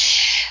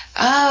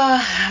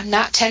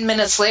 Not 10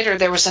 minutes later,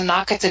 there was a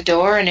knock at the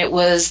door, and it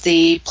was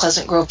the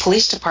Pleasant Grove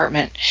Police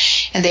Department,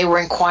 and they were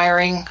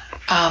inquiring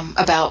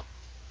about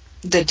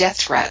the death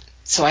threat.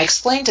 So I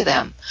explained to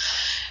them,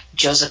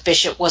 Joseph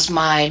Bishop was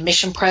my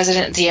mission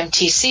president at the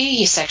MTC.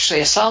 He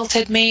sexually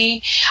assaulted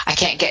me. I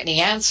can't get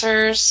any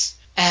answers.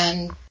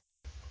 And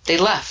they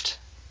left.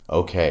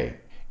 Okay.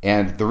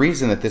 And the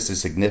reason that this is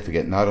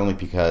significant, not only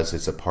because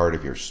it's a part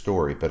of your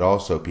story, but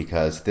also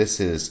because this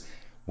is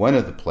one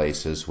of the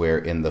places where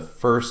in the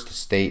first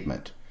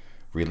statement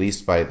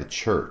released by the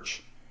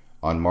church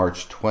on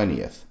March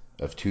 20th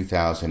of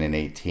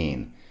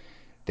 2018,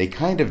 they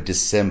kind of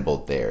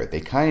dissembled there.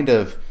 They kind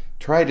of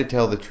tried to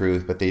tell the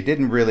truth, but they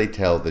didn't really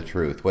tell the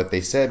truth. What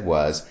they said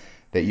was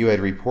that you had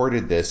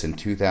reported this in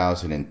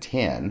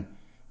 2010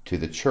 to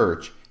the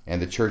church,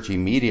 and the church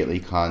immediately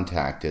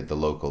contacted the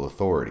local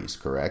authorities,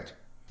 correct?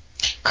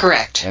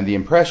 Correct. And the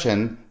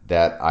impression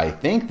that I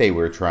think they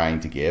were trying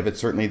to give, it's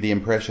certainly the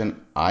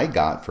impression I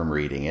got from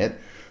reading it,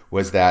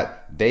 was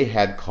that they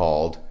had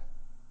called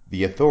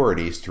the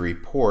authorities to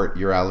report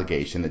your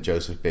allegation that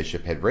Joseph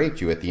Bishop had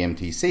raped you at the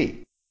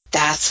MTC.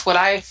 That's what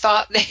I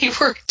thought they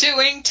were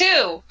doing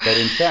too. But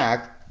in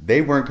fact, they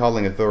weren't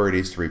calling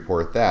authorities to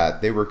report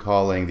that. They were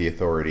calling the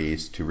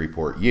authorities to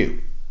report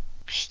you.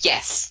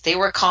 Yes, they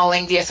were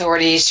calling the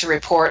authorities to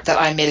report that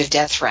I made a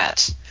death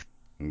threat.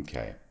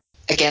 Okay.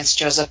 Against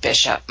Joseph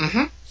Bishop.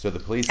 Mm-hmm. So the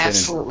police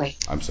Absolutely.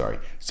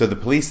 So the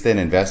police then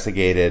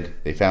investigated.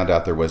 They found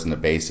out there wasn't a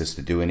basis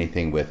to do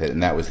anything with it,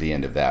 and that was the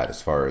end of that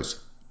as far as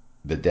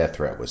the death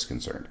threat was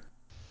concerned.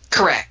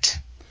 Correct.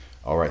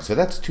 All right, so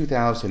that's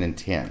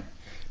 2010.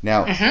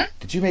 Now,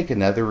 Did you make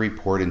another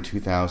report in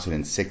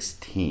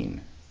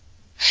 2016?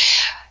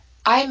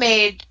 I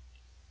made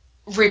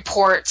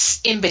reports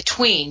in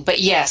between, but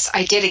yes,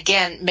 I did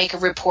again make a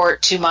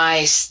report to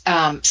my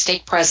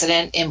stake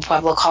president in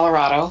Pueblo,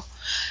 Colorado.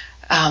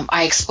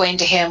 I explained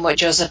to him what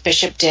Joseph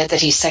Bishop did,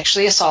 that he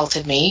sexually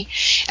assaulted me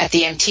at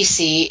the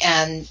MTC,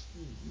 and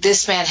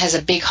this man has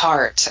a big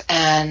heart,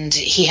 and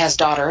he has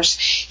daughters.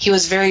 He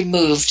was very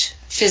moved,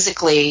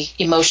 physically,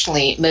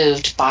 emotionally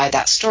moved by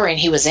that story, and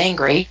he was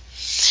angry,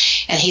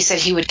 and he said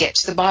he would get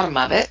to the bottom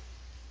of it.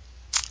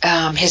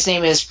 His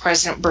name is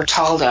President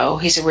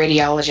Bertaldo. He's a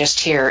radiologist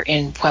here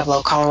in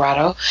Pueblo,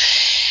 Colorado.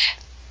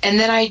 And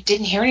then I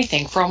didn't hear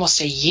anything for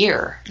almost a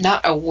year,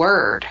 not a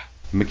word.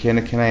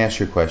 McKenna, can I ask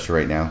you a question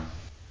right now?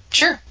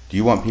 Sure. Do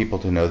you want people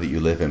to know that you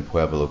live in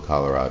Pueblo,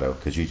 Colorado?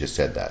 Because you just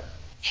said that.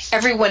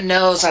 Everyone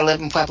knows I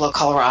live in Pueblo,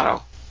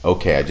 Colorado.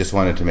 Okay, I just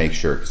wanted to make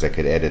sure because I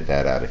could edit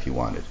that out if you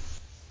wanted.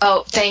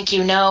 Oh, thank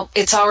you. No,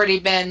 it's already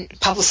been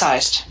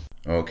publicized.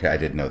 Okay, I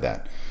didn't know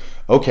that.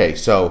 Okay,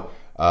 so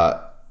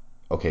I'll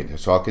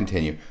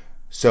continue.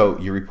 So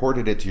you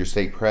reported it to your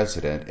state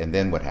president, and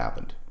then what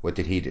happened? What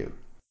did he do?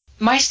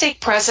 My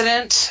stake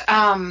president,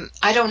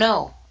 I don't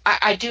know.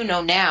 I do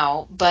know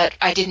now, but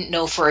I didn't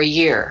know for a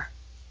year.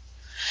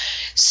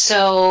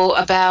 So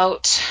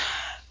about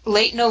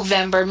late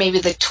November, maybe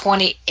the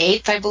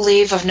 28th, I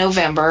believe, of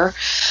November,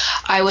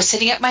 I was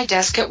sitting at my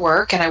desk at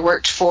work, and I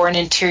worked for an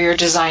interior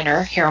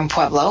designer here in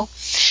Pueblo.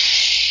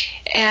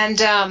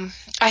 And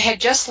I had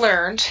just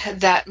learned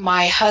that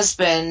my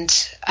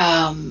husband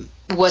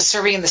was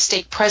serving in the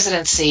stake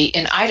presidency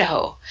in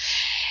Idaho.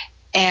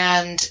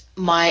 And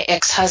my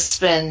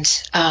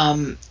ex-husband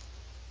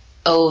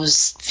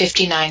owes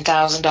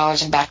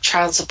 $59,000 in back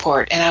child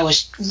support, and I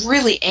was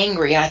really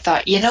angry. And I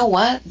thought, you know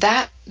what?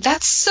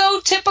 That's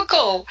so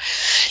typical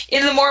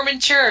in the Mormon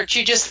church.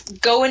 You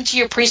just go into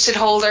your priesthood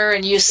holder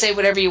and you say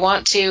whatever you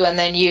want to, and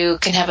then you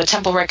can have a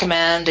temple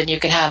recommend, and you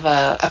can have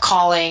a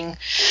calling.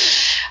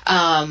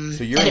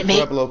 So you're in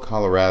Pueblo,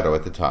 Colorado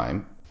at the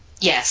time.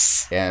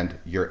 Yes. And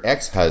your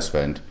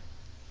ex-husband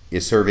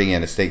is serving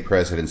in a state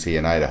presidency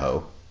in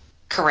Idaho.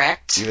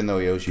 Correct. Even though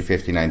he owes you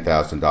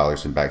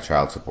 $59,000 in back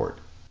child support.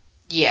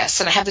 Yes,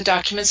 and I have the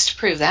documents to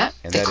prove that,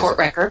 And the court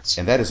records.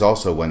 And that is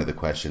also one of the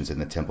questions in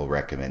the Temple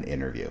Recommend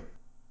interview.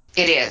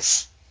 It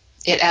is.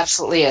 It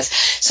absolutely is.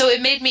 So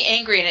it made me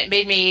angry, and it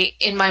made me,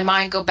 in my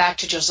mind, go back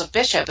to Joseph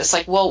Bishop. It's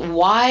like, well,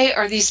 why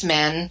are these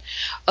men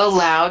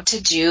allowed to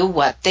do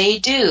what they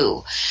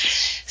do?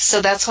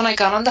 So that's when I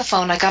got on the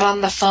phone. I got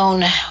on the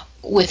phone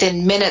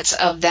within minutes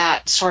of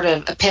that sort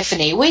of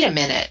epiphany. Wait a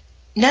minute.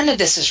 None of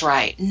this is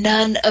right.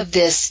 None of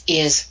this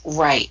is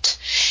right.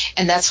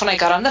 And that's when I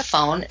got on the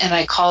phone, and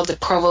I called the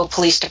Provo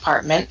Police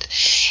Department,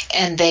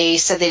 and they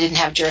said they didn't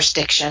have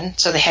jurisdiction,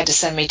 so they had to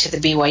send me to the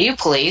BYU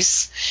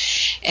police.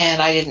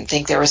 And I didn't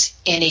think there was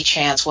any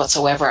chance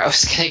whatsoever I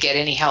was going to get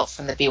any help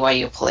from the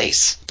BYU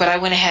police. But I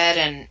went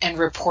ahead and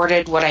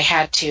reported what I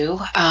had to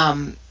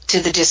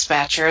the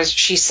dispatchers.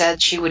 She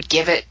said she would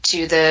give it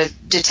to the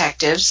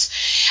detectives.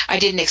 I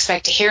didn't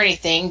expect to hear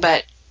anything,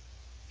 but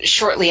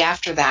shortly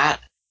after that,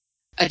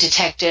 a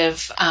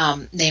detective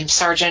named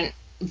Sergeant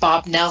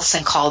Bob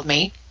Nelson called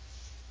me.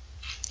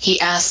 He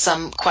asked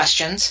some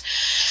questions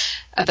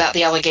about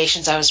the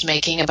allegations I was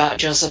making about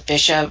Joseph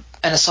Bishop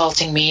and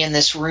assaulting me in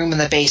this room in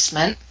the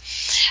basement.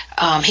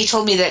 He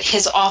told me that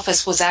his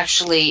office was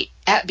actually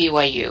at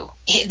BYU.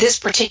 This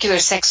particular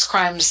sex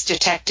crimes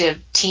detective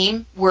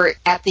team were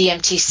at the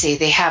MTC.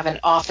 They have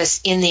an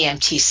office in the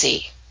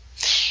MTC.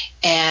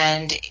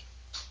 And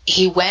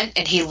he went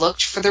and he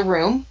looked for the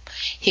room.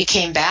 He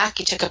came back.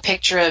 He took a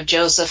picture of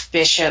Joseph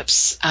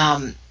Bishop's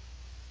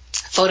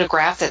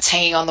photograph that's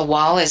hanging on the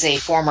wall is a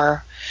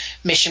former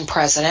mission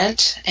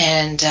president.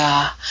 And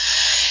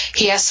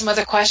he asked some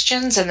other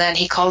questions, and then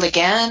he called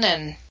again,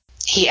 and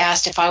he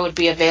asked if I would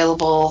be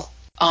available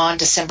on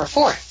December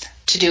 4th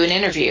to do an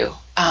interview,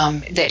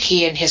 that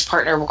he and his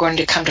partner were going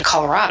to come to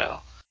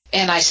Colorado.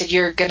 And I said,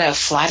 "You're going to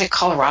fly to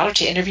Colorado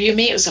to interview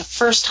me?" It was the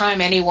first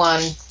time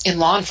anyone in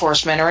law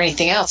enforcement or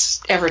anything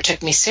else ever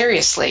took me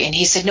seriously. And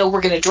he said, "No, we're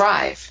going to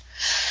drive.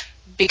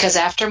 Because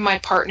after my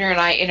partner and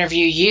I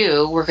interview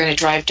you, we're going to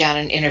drive down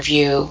and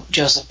interview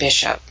Joseph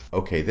Bishop."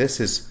 Okay, this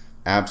is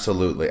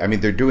absolutely, I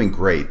mean, they're doing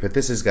great, but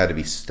this has got to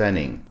be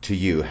stunning to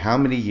you. How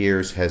many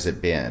years has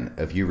it been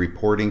of you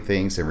reporting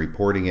things and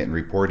reporting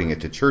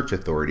it to church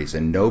authorities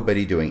and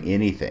nobody doing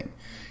anything?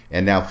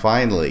 And now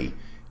finally,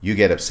 you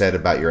get upset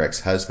about your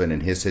ex-husband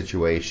and his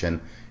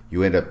situation.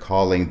 You end up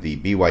calling the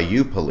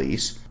BYU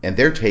police, and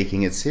they're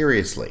taking it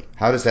seriously.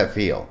 How does that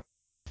feel?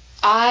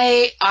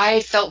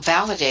 I felt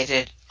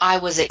validated. I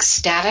was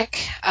ecstatic,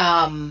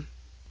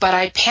 but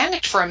I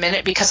panicked for a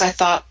minute because I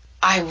thought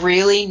I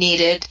really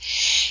needed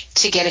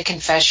to get a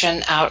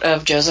confession out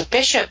of Joseph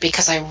Bishop,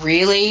 because I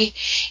really,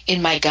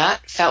 in my gut,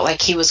 felt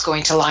like he was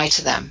going to lie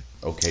to them.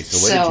 Okay,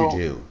 so what did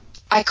you do?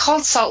 I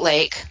called Salt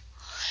Lake.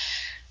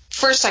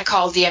 First, I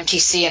called the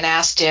MTC and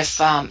asked if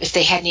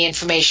they had any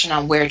information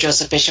on where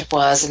Joseph Bishop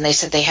was, and they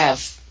said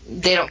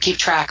they don't keep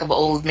track of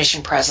old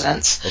mission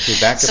presidents. Okay,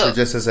 back up for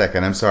just a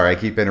second. I'm sorry, I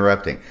keep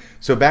interrupting.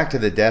 So back to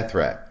the death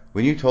threat.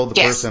 When you told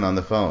the person on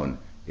the phone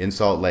in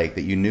Salt Lake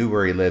that you knew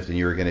where he lived and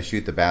you were going to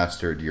shoot the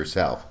bastard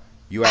yourself,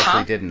 you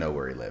actually didn't know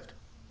where he lived.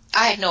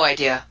 I had no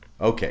idea.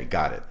 Okay,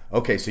 got it.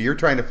 Okay, so you're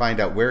trying to find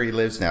out where he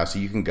lives now so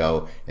you can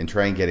go and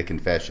try and get a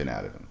confession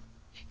out of him.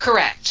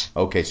 Correct.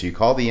 Okay, so you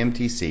call the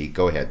MTC.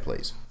 Go ahead,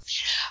 please.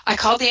 I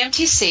called the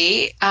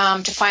MTC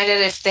to find out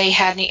if they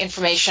had any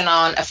information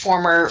on a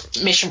former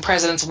mission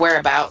president's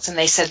whereabouts, and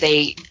they said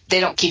they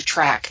don't keep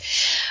track.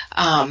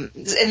 And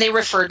they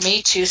referred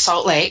me to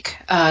Salt Lake,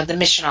 the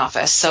mission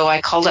office. So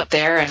I called up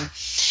there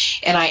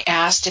and I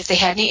asked if they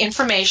had any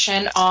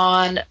information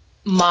on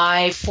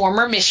my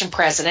former mission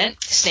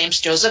president. His name's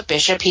Joseph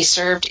Bishop. He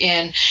served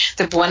in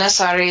the Buenos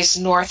Aires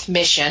North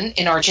Mission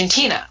in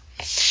Argentina.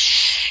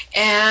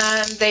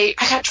 And I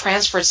got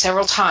transferred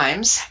several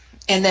times.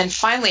 And then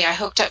finally I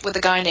hooked up with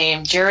a guy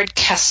named Jared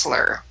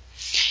Kessler.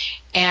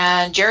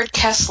 And Jared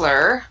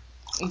Kessler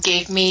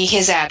gave me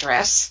his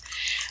address.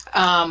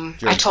 Jared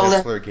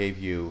Kessler gave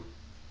you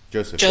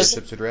Joseph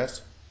Bishop's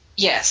address?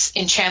 Yes,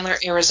 in Chandler,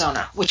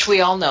 Arizona, which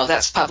we all know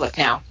that's public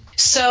now.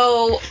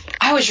 So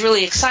I was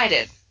really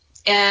excited.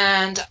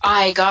 And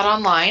I got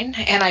online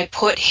and I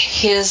put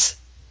his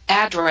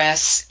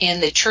address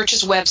in the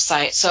church's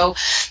website. So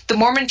the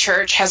Mormon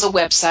church has a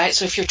website.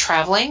 So if you're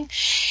traveling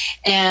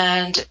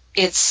and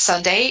it's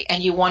Sunday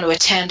and you want to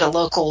attend a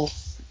local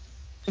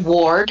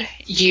ward,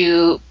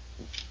 you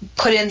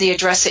put in the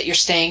address that you're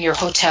staying, your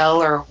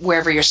hotel or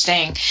wherever you're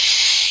staying,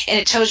 and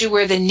it tells you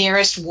where the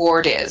nearest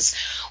ward is,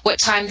 what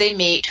time they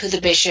meet, who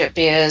the bishop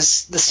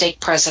is, the stake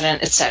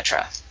president,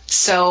 etc.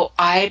 So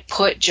I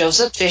put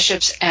Joseph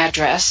Bishop's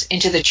address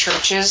into the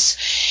church's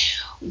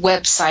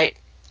website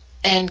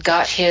and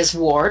got his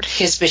ward,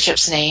 his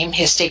bishop's name,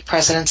 his stake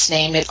president's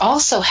name. It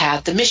also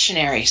had the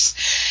missionaries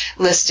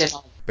listed.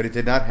 But it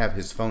did not have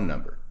his phone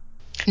number.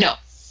 No,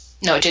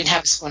 it didn't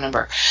have his phone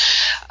number.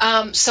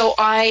 So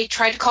I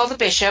tried to call the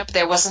bishop.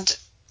 There wasn't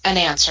an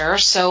answer.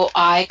 So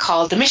I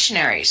called the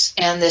missionaries.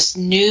 And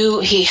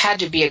he had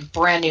to be a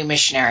brand new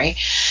missionary.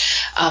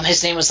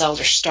 His name was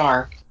Elder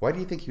Starr. Why do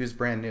you think he was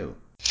brand new?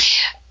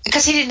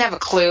 Because he didn't have a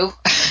clue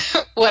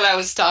what I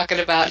was talking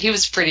about. He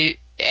was pretty,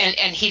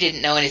 and he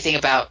didn't know anything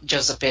about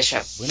Joseph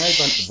Bishop.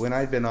 When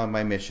I'd been on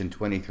my mission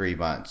 23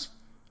 months,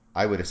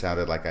 I would have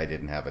sounded like I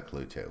didn't have a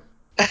clue too.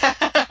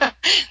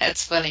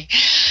 That's funny.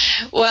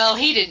 Well,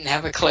 he didn't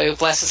have a clue,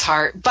 bless his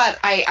heart. But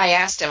I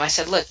asked him, I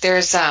said, look,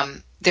 there's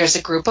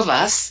a group of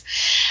us.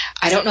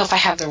 I don't know if I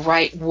have the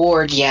right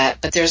ward yet,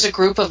 but there's a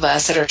group of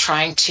us that are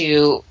trying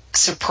to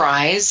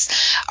surprise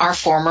our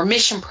former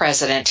mission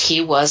president.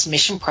 He was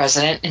mission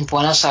president in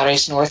Buenos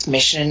Aires North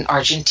Mission in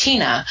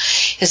Argentina.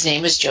 His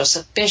name is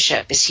Joseph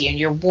Bishop. Is he in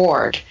your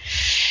ward?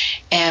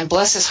 And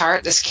bless his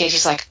heart, this kid,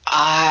 he's like,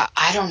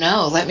 I don't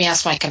know. Let me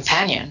ask my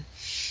companion.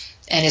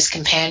 And his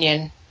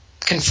companion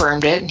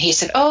confirmed it, and he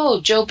said, oh,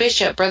 Joe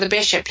Bishop, Brother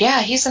Bishop,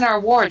 yeah, he's in our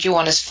ward. You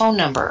want his phone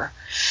number?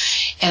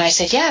 And I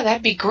said, yeah,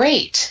 that'd be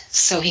great.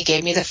 So he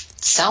gave me the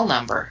cell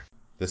number.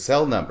 The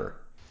cell number?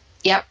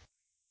 Yep.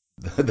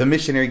 The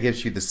missionary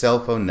gives you the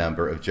cell phone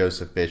number of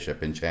Joseph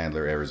Bishop in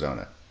Chandler,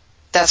 Arizona.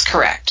 That's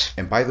correct.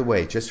 And by the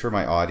way, just for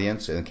my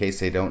audience, in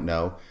case they don't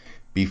know,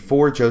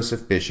 before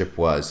Joseph Bishop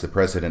was the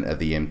president of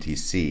the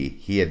MTC,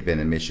 he had been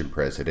a mission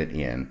president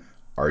in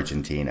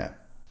Argentina.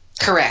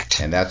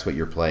 Correct. And that's what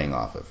you're playing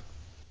off of.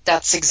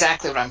 That's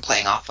exactly what I'm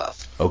playing off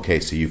of. Okay,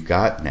 so you've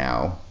got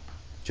now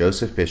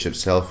Joseph Bishop's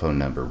cell phone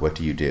number. What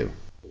do you do?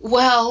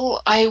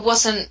 Well, I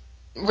wasn't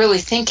really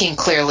thinking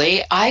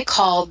clearly. I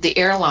called the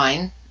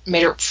airline,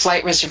 made a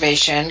flight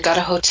reservation, got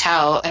a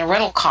hotel and a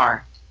rental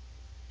car.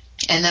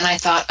 And then I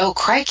thought, oh,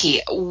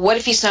 crikey, what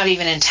if he's not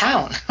even in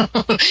town?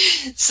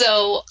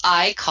 So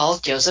I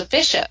called Joseph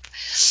Bishop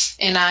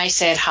and I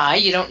said, hi,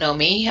 you don't know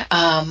me.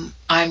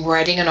 I'm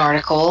writing an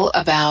article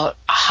about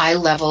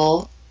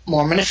high-level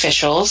Mormon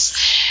officials,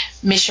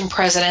 mission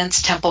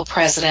presidents, temple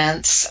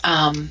presidents,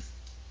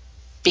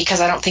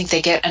 because I don't think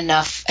they get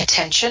enough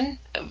attention,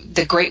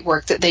 the great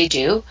work that they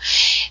do.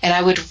 And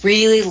I would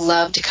really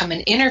love to come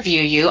and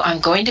interview you. I'm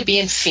going to be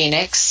in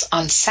Phoenix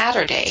on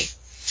Saturday.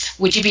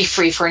 Would you be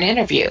free for an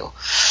interview?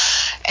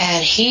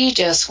 And he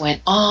just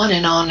went on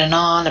and on and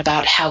on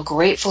about how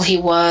grateful he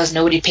was.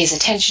 Nobody pays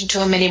attention to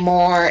him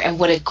anymore, and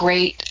what a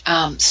great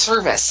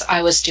service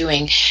I was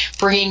doing,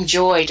 bringing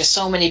joy to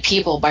so many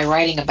people by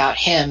writing about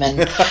him.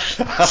 And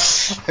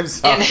I'm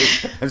sorry.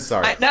 I'm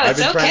sorry. No, I've it's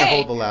been trying to okay.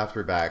 hold the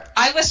laughter back.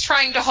 I was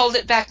trying to hold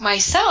it back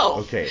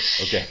myself. Okay.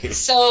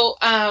 So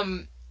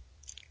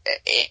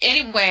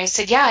anyway, I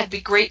said, yeah, it'd be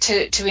great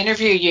to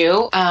interview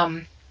you.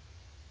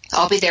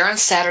 I'll be there on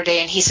Saturday.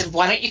 And he said,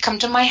 why don't you come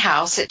to my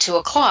house at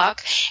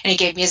 2:00? And he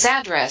gave me his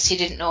address. He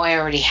didn't know I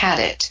already had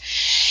it.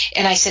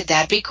 And I said,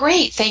 that'd be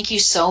great. Thank you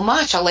so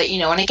much. I'll let you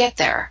know when I get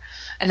there.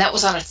 And that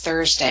was on a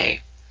Thursday.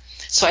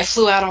 So I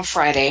flew out on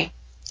Friday.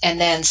 And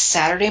then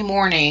Saturday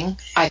morning,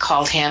 I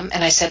called him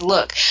and I said,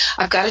 look,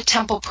 I've got a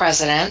temple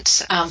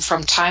president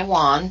from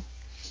Taiwan,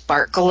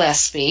 Bart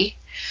Gillespie.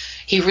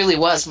 He really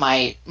was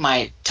my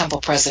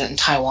temple president in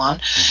Taiwan.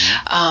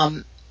 Mm-hmm.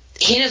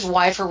 He and his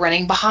wife are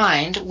running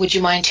behind. Would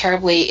you mind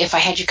terribly if I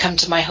had you come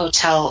to my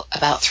hotel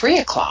about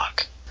 3:00?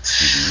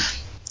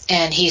 Mm-hmm.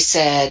 And he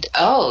said,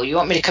 oh, you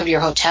want me to come to your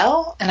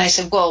hotel? And I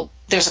said, well,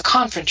 there's a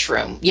conference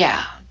room.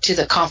 Yeah, to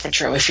the conference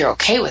room if you're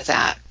okay with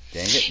that.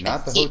 Dang it,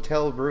 not the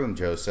hotel room,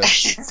 Joseph.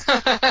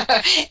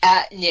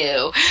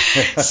 No.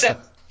 So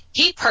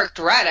he perked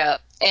right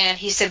up. And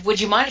he said,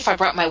 would you mind if I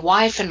brought my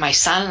wife and my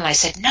son? And I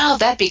said, no,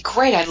 that'd be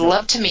great. I'd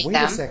love to meet them.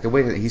 Wait a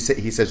second.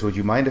 He says, would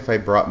you mind if I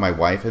brought my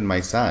wife and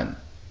my son?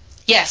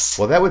 Yes.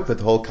 Well, that would put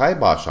the whole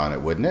kibosh on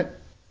it, wouldn't it?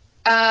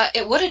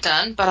 It would have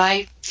done, but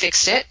I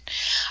fixed it.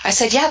 I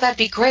said, yeah, that'd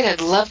be great.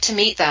 I'd love to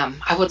meet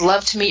them. I would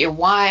love to meet your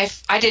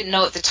wife. I didn't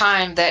know at the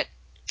time that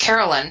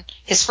Carolyn,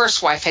 his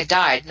first wife, had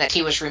died and that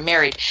he was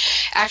remarried.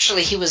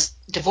 Actually, he was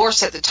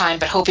divorced at the time,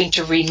 but hoping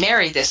to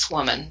remarry this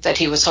woman that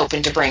he was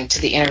hoping to bring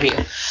to the interview.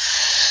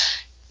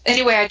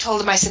 Anyway, I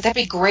told him, I said, that'd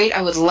be great.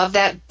 I would love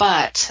that.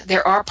 But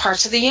there are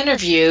parts of the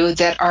interview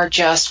that are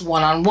just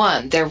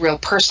one-on-one. They're real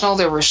personal.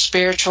 They're real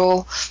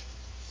spiritual.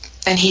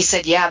 And he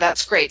said, yeah,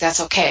 that's great.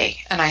 That's okay.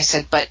 And I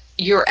said, but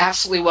you're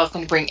absolutely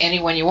welcome to bring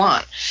anyone you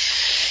want.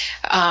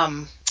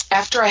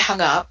 After I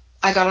hung up,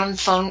 I got on the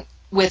phone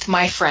with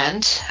my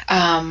friend,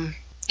 and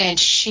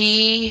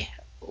she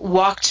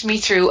walked me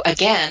through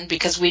again,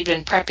 because we'd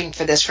been prepping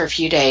for this for a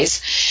few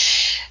days,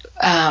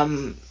 how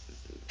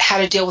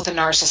to deal with a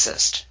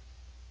narcissist,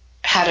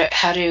 how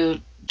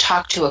to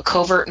talk to a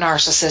covert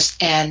narcissist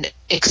and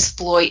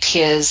exploit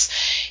his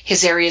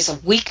areas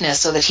of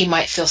weakness so that he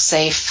might feel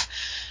safe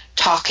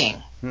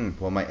talking.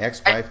 Well, my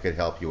ex-wife could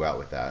help you out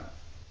with that.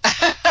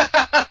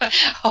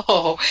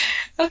 Oh,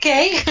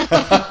 okay.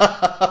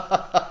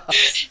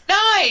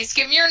 Nice.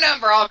 Give me your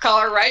number. I'll call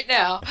her right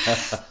now.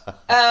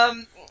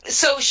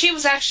 So she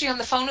was actually on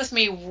the phone with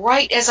me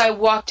right as I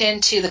walked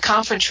into the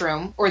conference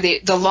room, or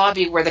the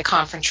lobby where the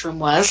conference room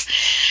was.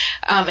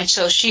 And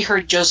so she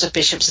heard Joseph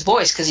Bishop's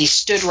voice because he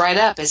stood right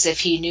up as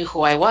if he knew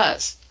who I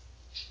was.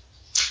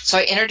 So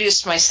I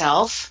introduced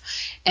myself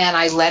and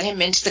I led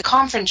him into the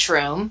conference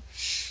room.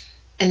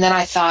 And then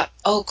I thought,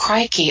 oh,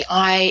 crikey,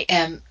 I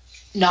am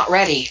not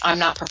ready. I'm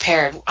not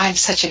prepared. I'm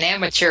such an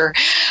amateur.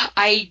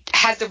 I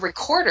had the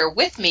recorder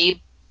with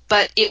me,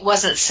 but it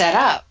wasn't set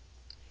up.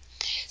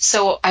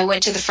 So I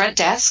went to the front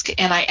desk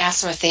and I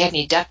asked them if they had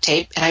any duct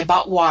tape, and I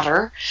bought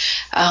water.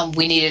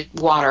 We needed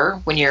water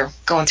when you're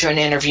going through an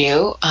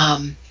interview.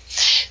 And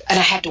I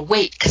had to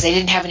wait because they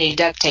didn't have any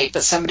duct tape,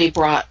 but somebody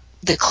brought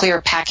the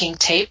clear packing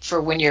tape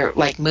for when you're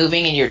like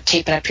moving and you're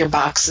taping up your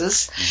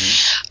boxes.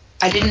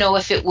 Mm-hmm. I didn't know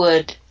if it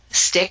would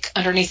stick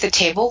underneath the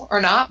table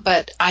or not,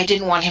 but I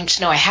didn't want him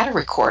to know I had a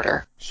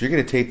recorder. So you're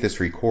going to tape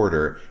this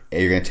recorder,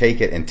 and you're going to take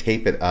it and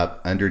tape it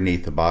up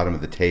underneath the bottom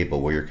of the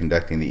table where you're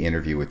conducting the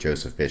interview with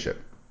Joseph Bishop.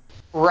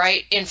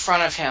 Right in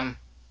front of him.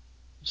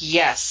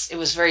 Yes, it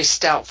was very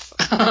stealth.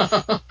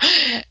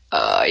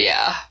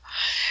 Yeah.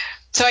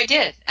 So I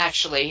did,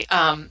 actually.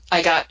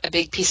 I got a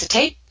big piece of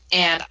tape,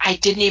 and I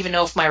didn't even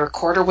know if my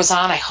recorder was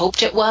on. I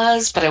hoped it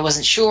was, but I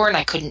wasn't sure, and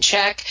I couldn't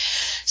check.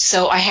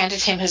 So I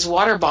handed him his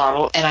water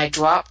bottle, and I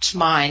dropped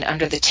mine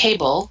under the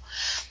table.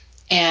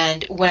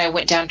 And when I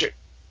went down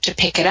to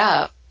pick it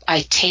up,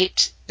 I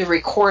taped the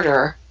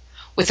recorder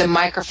with a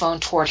microphone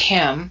toward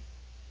him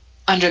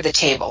under the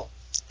table.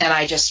 And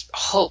I just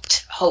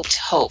hoped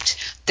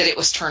that it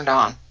was turned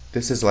on.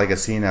 This is like a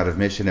scene out of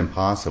Mission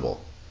Impossible.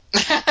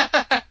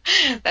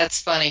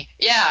 That's funny.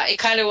 Yeah, it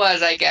kind of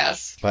was, I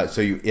guess. But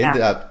so you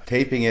ended up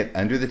taping it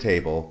under the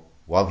table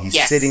while he's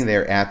sitting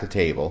there at the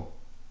table.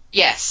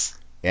 Yes.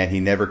 And he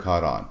never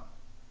caught on.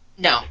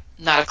 No,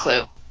 not a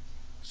clue.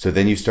 So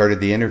then you started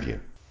the interview.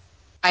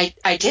 I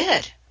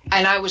did.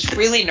 And I was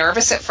really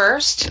nervous at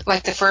first,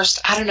 like the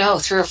first, I don't know,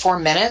 3 or 4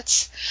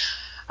 minutes.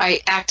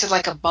 I acted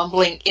like a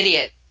bumbling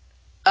idiot.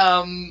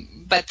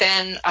 But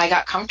then I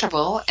got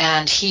comfortable,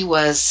 and he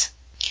was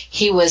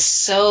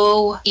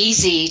so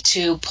easy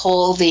to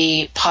pull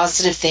the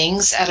positive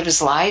things out of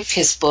his life,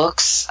 his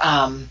books,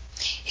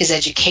 his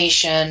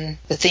education,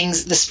 the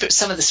things,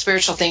 some of the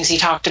spiritual things he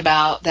talked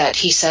about that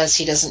he says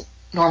he doesn't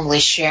normally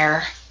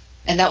share.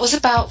 And that was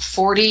about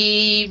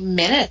 40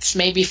 minutes,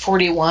 maybe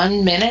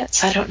 41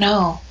 minutes. I don't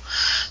know.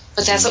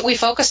 But that's what we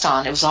focused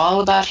on. It was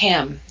all about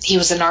him. He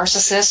was a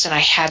narcissist, and I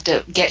had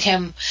to get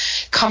him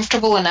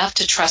comfortable enough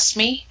to trust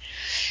me.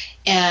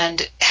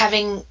 And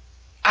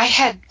I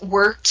had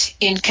worked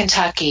in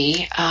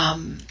Kentucky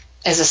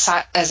as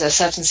a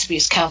substance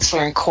abuse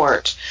counselor in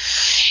court.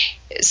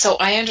 So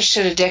I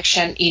understood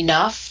addiction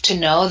enough to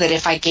know that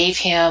if I gave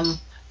him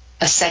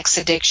a sex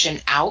addiction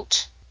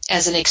out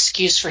as an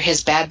excuse for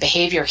his bad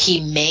behavior, he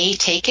may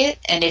take it.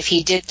 And if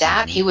he did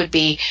that, he would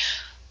be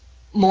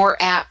more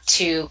apt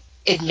to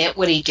admit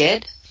what he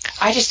did.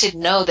 I just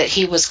didn't know that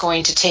he was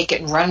going to take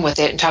it and run with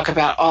it and talk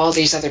about all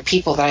these other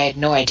people that I had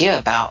no idea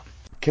about.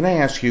 Can I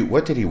ask you,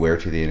 what did he wear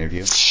to the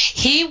interview?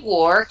 He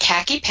wore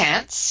khaki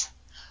pants,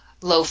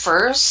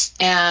 loafers,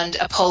 and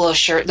a polo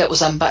shirt that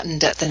was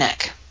unbuttoned at the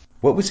neck.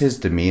 What was his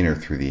demeanor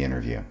through the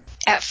interview?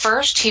 At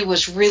first, he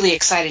was really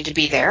excited to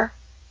be there.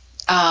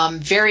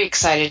 Very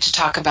excited to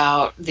talk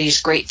about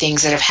these great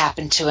things that have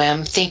happened to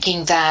him,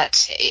 thinking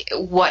that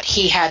what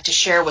he had to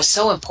share was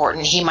so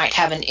important, he might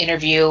have an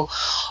interview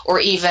or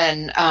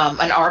even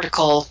an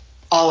article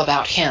all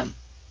about him.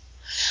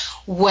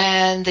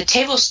 When the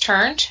tables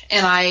turned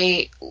and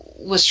I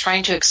was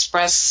trying to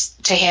express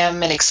to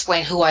him and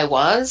explain who I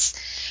was,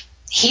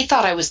 he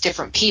thought I was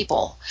different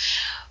people.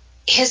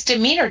 His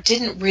demeanor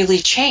didn't really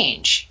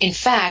change. In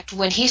fact,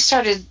 when he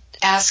started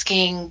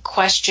asking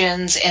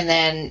questions and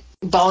then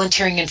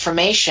volunteering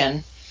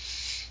information,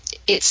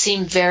 it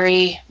seemed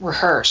very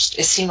rehearsed.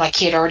 It seemed like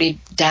he had already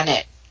done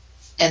it.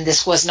 And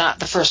this was not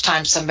the first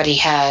time somebody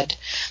had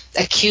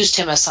accused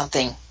him of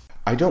something.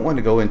 I don't want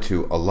to go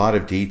into a lot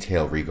of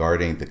detail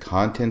regarding the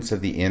contents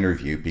of the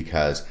interview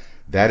because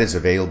that is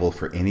available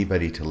for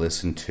anybody to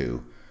listen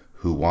to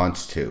who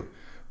wants to.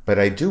 But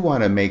I do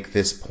want to make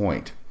this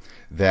point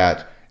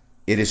that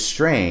it is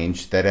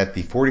strange that at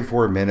the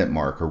 44-minute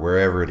mark or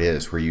wherever it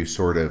is where you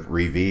sort of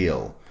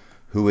reveal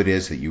who it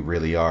is that you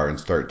really are and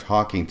start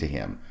talking to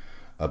him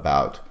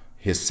about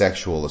his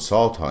sexual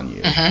assault on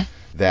you,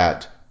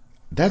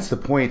 that's the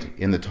point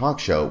in the talk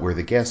show where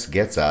the guest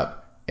gets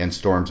up and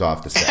storms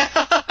off the set.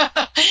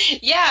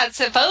 Yeah, it's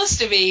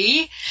supposed to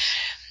be.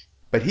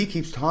 But he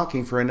keeps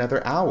talking for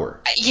another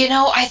hour. You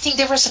know, I think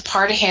there was a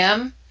part of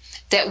him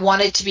that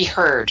wanted to be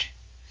heard.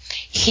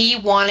 He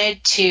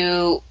wanted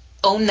to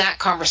own that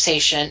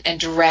conversation and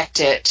direct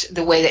it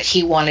the way that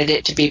he wanted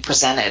it to be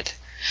presented.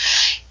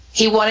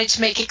 He wanted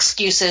to make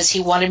excuses. He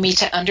wanted me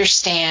to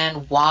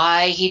understand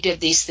why he did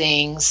these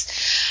things.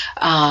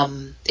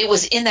 It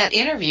was in that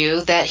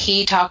interview that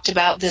he talked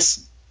about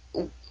this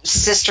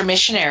sister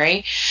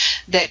missionary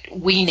that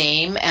we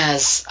name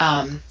as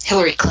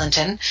Hillary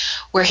Clinton,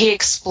 where he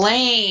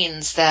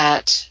explains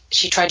that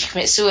she tried to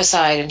commit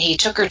suicide and he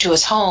took her to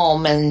his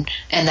home and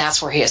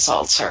that's where he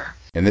assaults her.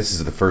 And this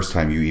is the first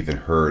time you even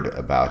heard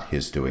about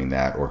his doing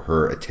that or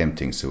her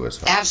attempting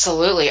suicide.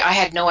 Absolutely. I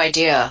had no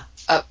idea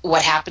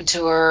what happened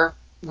to her,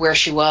 where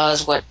she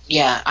was, I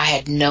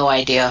had no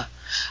idea.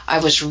 I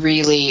was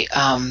really,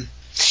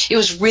 it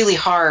was really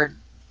hard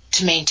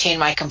to maintain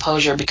my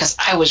composure because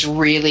I was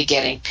really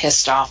getting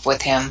pissed off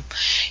with him.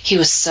 He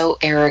was so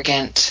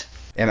arrogant.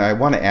 And I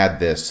want to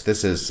add this.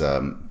 This is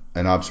an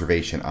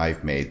observation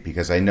I've made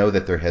because I know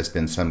that there has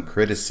been some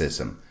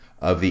criticism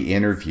of the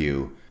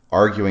interview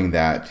arguing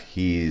that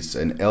he's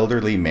an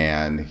elderly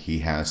man, he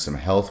has some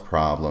health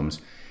problems,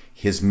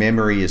 his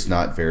memory is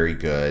not very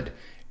good,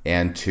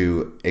 and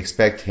to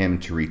expect him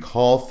to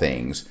recall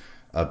things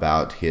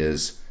about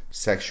his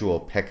sexual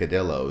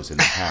peccadillos in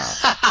the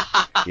past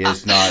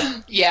is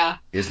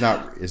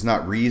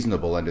not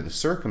reasonable under the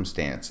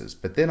circumstances.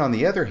 But then on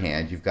the other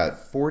hand, you've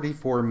got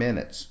 44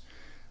 minutes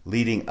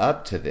leading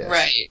up to this,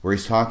 right, where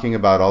he's talking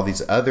about all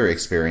these other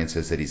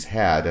experiences that he's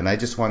had. And I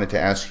just wanted to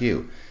ask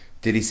you,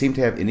 did he seem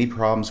to have any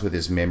problems with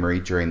his memory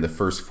during the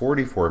first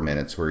 44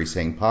 minutes where he's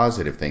saying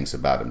positive things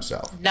about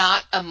himself?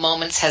 Not a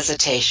moment's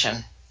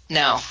hesitation.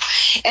 No.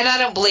 And I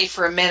don't believe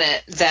for a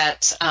minute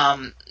that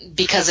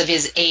because of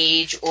his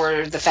age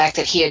or the fact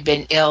that he had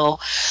been ill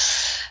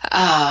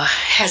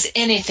has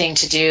anything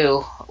to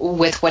do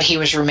with what he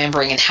was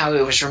remembering and how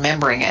he was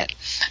remembering it.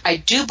 I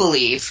do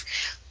believe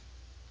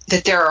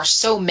that there are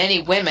so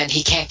many women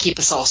he can't keep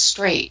us all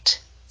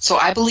straight. So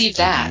I believe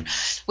that.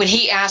 When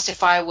he asked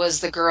if I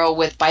was the girl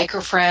with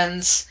biker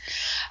friends,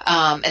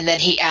 and then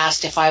he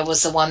asked if I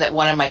was the one that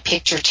wanted my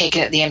picture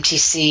taken at the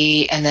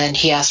MTC, and then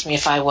he asked me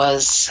if I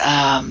was,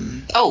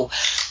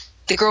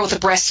 the girl with the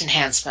breast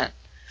enhancement.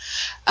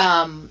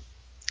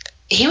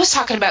 He was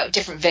talking about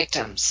different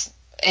victims.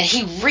 And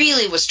he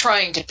really was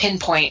trying to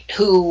pinpoint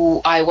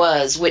who I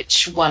was,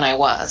 which one I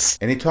was.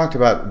 And he talked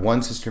about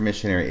one sister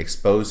missionary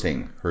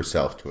exposing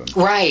herself to him.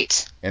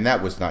 Right. And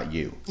that was not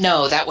you.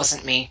 No, that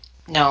wasn't me.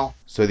 No.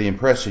 So the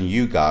impression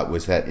you got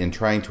was that in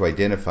trying to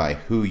identify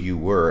who you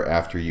were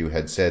after you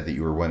had said that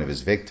you were one of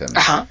his victims,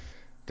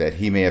 that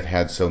he may have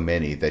had so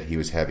many that he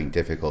was having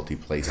difficulty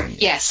placing you.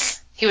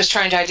 Yes. He was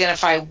trying to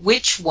identify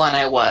which one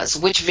I was,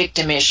 which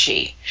victim is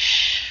she.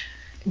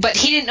 But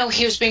he didn't know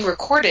he was being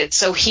recorded,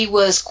 so he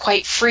was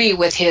quite free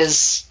with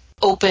his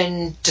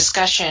open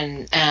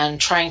discussion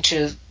and trying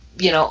to,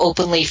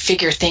 openly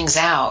figure things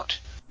out.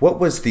 What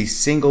was the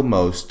single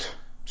most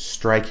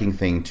striking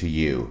thing to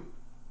you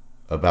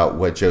about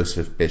what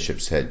Joseph Bishop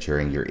said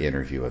during your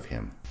interview of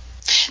him?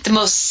 The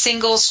most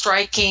single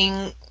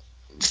striking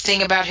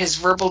thing about his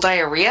verbal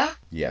diarrhea?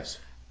 Yes.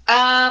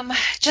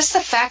 Just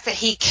the fact that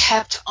he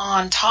kept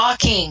on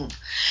talking.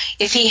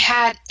 If he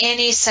had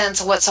any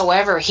sense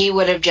whatsoever, he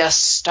would have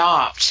just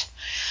stopped.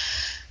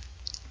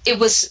 It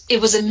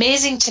was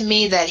amazing to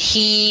me that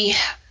he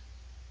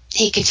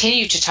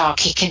continued to talk.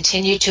 He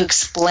continued to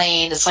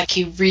explain. It's like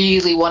he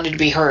really wanted to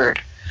be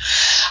heard.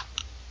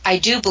 I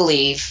do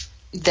believe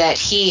that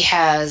he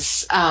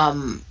has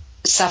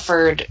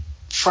suffered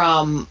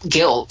from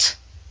guilt.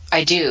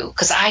 I do,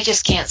 because I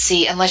just can't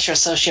see, unless you're a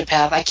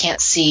sociopath, I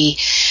can't see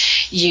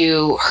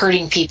you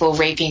hurting people,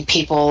 raping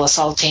people,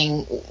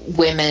 assaulting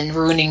women,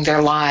 ruining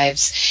their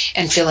lives,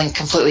 and feeling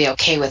completely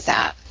okay with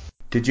that.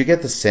 Did you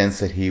get the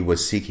sense that he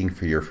was seeking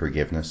for your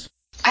forgiveness?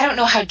 I don't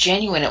know how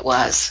genuine it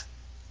was.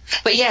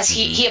 But yes,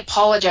 he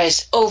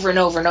apologized over and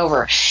over and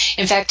over.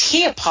 In fact,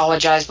 he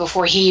apologized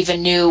before he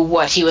even knew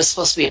what he was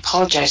supposed to be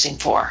apologizing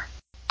for.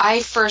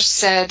 I first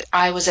said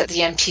I was at the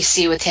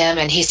MTC with him,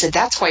 and he said,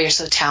 "That's why you're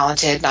so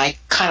talented." And I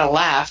kind of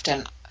laughed,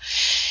 and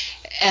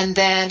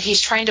then he's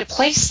trying to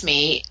place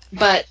me,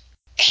 but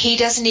he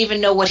doesn't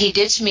even know what he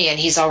did to me, and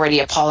he's already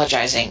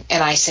apologizing.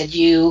 And I said,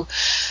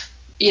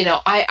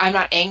 I'm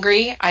not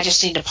angry. I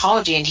just need an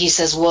apology. And he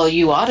says, "Well,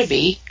 you ought to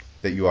be."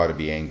 That you ought to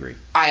be angry.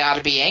 I ought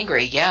to be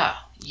angry, yeah.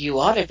 You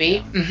ought to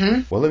be. Yeah.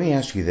 Mm-hmm. Well, let me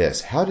ask you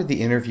this. How did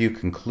the interview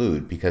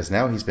conclude? Because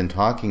now he's been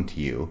talking to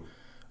you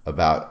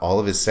about all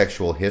of his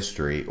sexual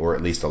history, or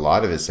at least a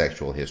lot of his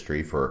sexual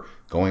history, for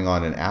going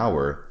on an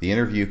hour. The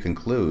interview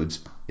concludes.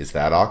 Is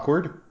that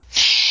awkward?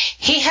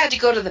 He had to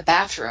go to the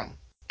bathroom.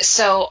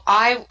 So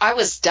I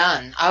was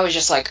done. I was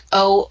just like,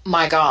 oh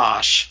my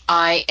gosh,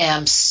 I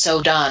am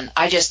so done.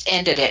 I just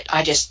ended it.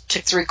 I just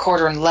took the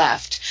recorder and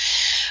left.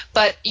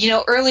 But,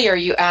 earlier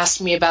you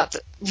asked me about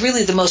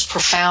really the most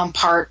profound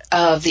part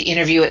of the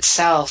interview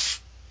itself.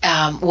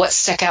 What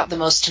stuck out the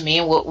most to me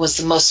and what was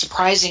the most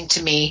surprising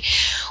to me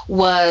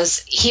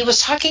was he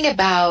was talking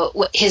about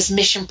his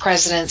mission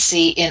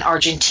presidency in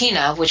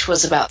Argentina, which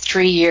was about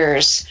 3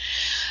 years.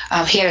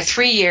 He had a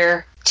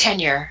 3-year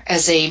tenure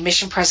as a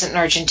mission president in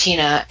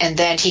Argentina, and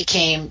then he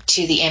came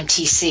to the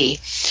MTC.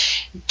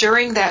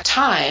 During that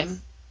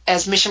time,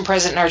 as mission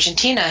president in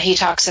Argentina, he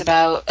talks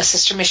about a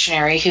sister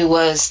missionary who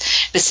was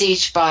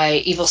besieged by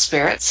evil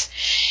spirits,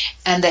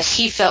 and that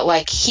he felt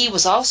like he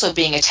was also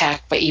being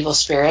attacked by evil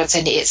spirits,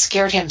 and it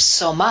scared him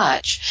so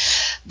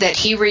much that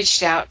he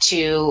reached out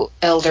to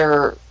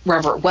Elder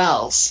Robert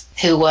Wells,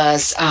 who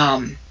was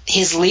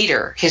his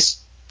leader,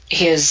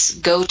 his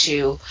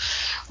go-to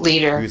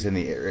leader. He was in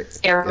the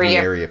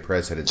area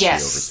presidency over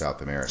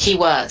South America. He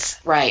was,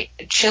 right.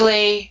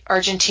 Chile,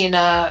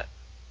 Argentina,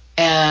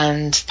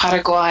 and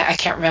Paraguay. I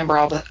can't remember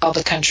all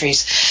the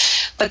countries.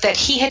 But that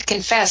he had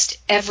confessed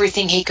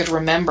everything he could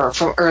remember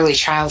from early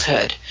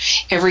childhood.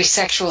 Every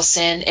sexual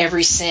sin,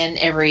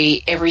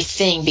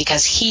 everything,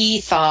 because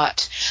he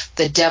thought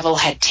the devil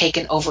had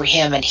taken over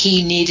him and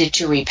he needed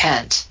to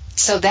repent.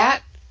 So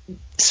that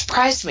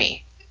surprised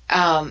me.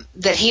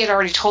 That he had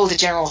already told the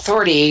general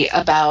authority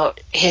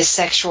about his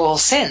sexual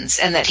sins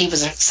and that he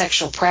was a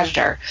sexual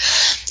predator.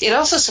 It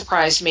also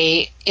surprised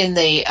me in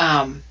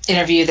the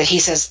interview that he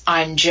says,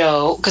 "I'm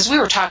Joe," because we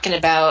were talking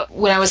about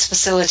when I was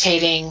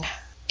facilitating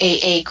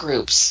AA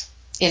groups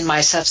in my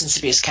substance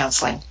abuse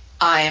counseling.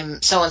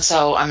 I'm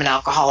so-and-so, I'm an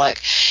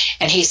alcoholic.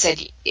 And he said,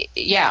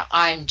 "Yeah,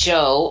 I'm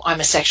Joe, I'm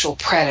a sexual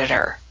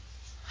predator."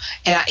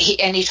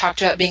 And he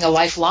talked about being a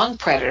lifelong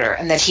predator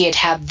and that he had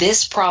had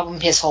this problem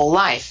his whole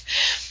life.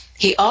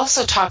 He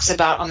also talks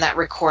about on that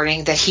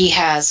recording that he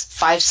has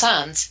 5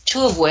 sons,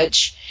 2 of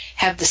which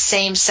have the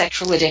same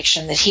sexual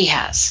addiction that he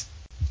has,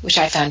 which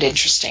I found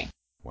interesting.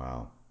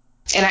 Wow.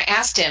 And I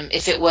asked him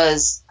if it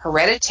was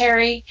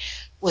hereditary,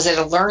 was it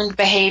a learned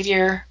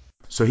behavior?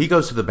 So he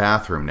goes to the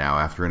bathroom now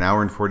after an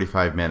hour and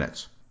 45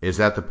 minutes. Is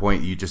that the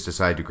point you just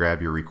decide to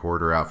grab your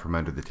recorder out from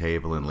under the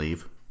table and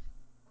leave?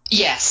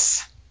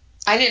 Yes.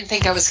 I didn't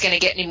think I was going to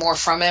get any more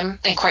from him,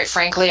 and quite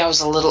frankly, I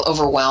was a little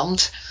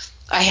overwhelmed.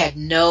 I had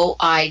no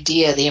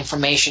idea the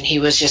information he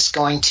was just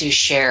going to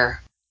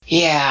share.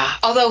 Yeah.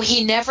 Although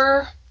he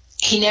never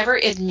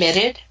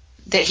admitted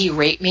that he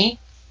raped me.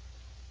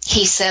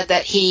 He said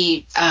that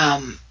he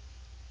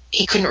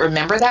couldn't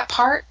remember that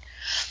part.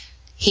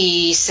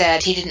 He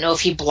said he didn't know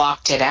if he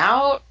blocked it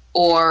out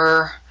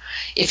or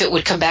if it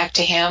would come back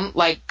to him,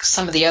 like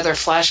some of the other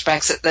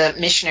flashbacks that the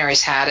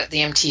missionaries had at the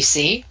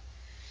MTC.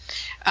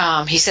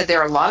 He said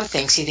there are a lot of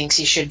things he thinks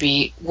he should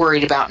be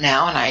worried about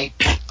now, and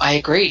I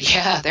agreed.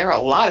 Yeah, there are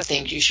a lot of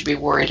things you should be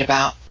worried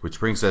about. Which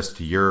brings us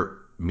to your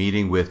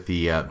meeting with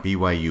the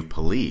BYU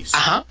police.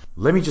 Uh-huh.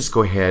 Let me just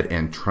go ahead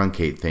and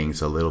truncate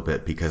things a little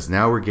bit, because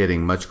now we're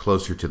getting much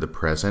closer to the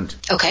present.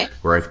 Okay.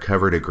 Where I've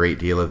covered a great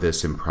deal of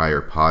this in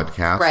prior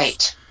podcasts.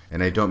 Right.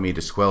 And I don't mean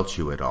to squelch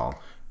you at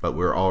all, but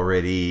we're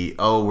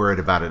at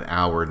about an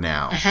hour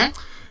now. Mm-hmm.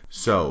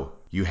 So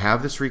you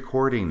have this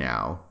recording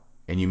now,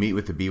 and you meet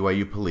with the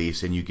BYU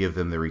police and you give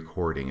them the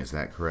recording. Is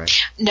that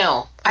correct?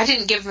 No, I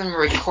didn't give them a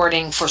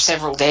recording for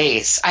several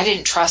days. I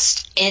didn't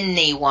trust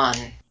anyone.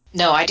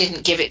 No, I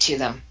didn't give it to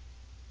them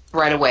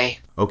right away.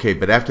 Okay,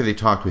 but after they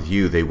talked with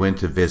you, they went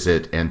to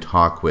visit and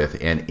talk with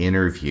and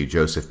interview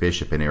Joseph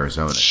Bishop in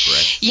Arizona,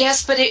 correct?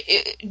 Yes, but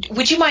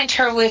would you mind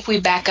terribly if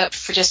we back up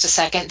for just a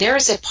second? There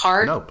is a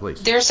part. No,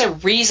 please. There's a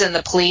reason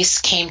the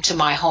police came to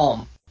my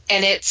home,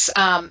 and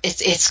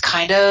it's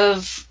kind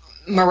of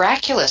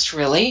miraculous,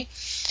 really.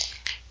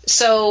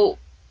 So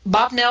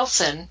Bob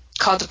Nelson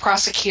called the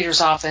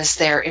prosecutor's office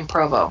there in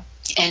Provo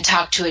and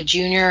talked to a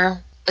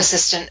junior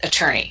assistant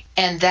attorney,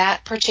 and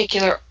that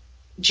particular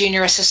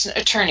junior assistant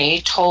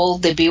attorney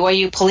told the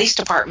BYU Police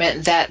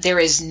Department that there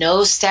is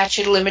no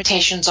statute of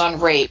limitations on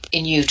rape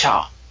in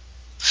Utah.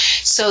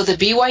 So the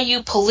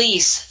BYU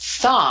police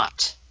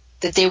thought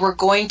that they were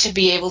going to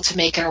be able to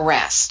make an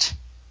arrest.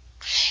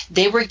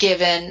 They were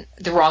given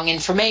the wrong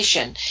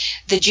information.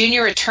 The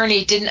junior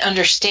attorney didn't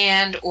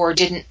understand or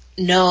didn't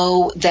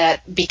know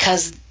that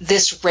because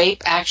this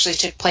rape actually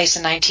took place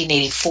in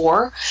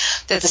 1984,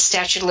 that the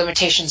statute of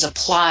limitations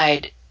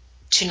applied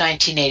to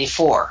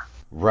 1984.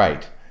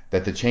 Right.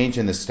 That the change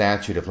in the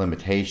statute of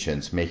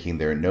limitations, making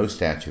there no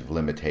statute of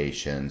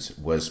limitations,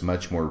 was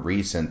much more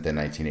recent than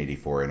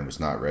 1984 and it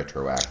was not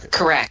retroactive.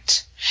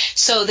 Correct.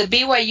 So the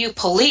BYU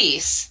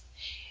police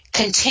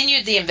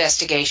continued the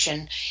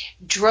investigation,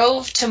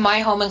 drove to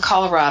my home in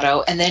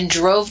Colorado, and then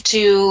drove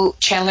to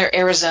Chandler,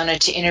 Arizona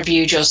to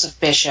interview Joseph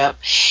Bishop.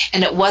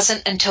 And it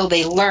wasn't until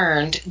they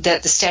learned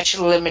that the statute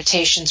of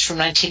limitations from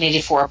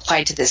 1984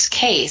 applied to this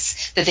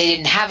case, that they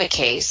didn't have a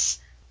case.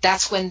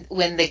 That's when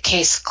the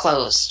case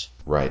closed.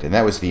 Right, and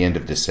that was the end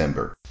of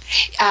December.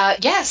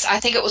 Yes, I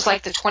think it was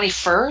like the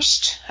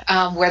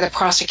 21st, where the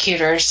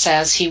prosecutor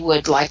says he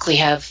would likely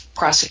have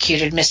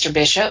prosecuted Mr.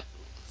 Bishop,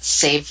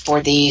 save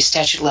for the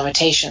statute of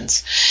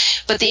limitations.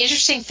 But the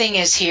interesting thing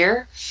is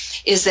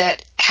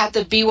that had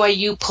the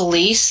BYU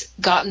police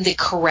gotten the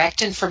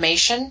correct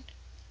information,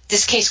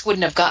 this case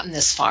wouldn't have gotten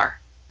this far.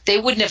 They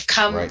wouldn't have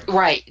come,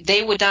 right.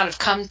 They would not have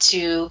come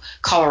to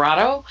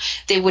Colorado.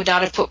 They would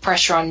not have put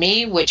pressure on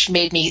me, which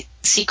made me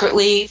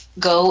secretly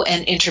go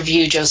and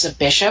interview Joseph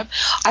Bishop.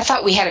 I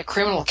thought we had a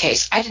criminal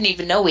case. I didn't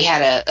even know we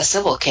had a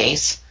civil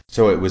case.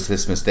 So it was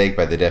this mistake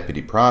by the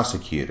deputy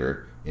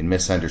prosecutor in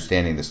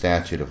misunderstanding the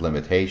statute of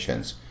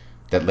limitations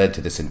that led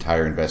to this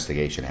entire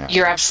investigation happening.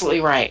 You're absolutely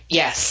right.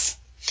 Yes.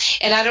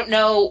 And I don't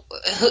know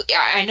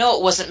I know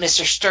it wasn't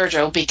Mr.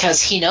 Sturgill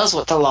because he knows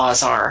what the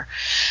laws are.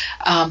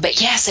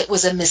 But yes, it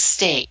was a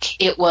mistake.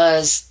 It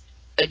was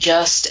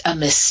just a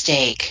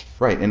mistake.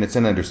 Right, and it's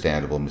an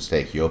understandable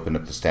mistake. You open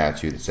up the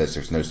statute, it says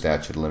there's no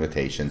statute of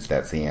limitations.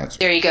 That's the answer.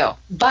 There you go.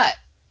 But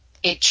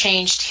it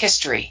changed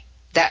history.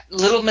 That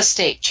little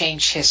mistake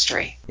changed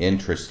history.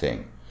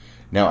 Interesting.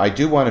 Now, I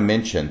do want to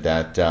mention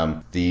that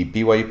the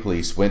BYU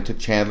police went to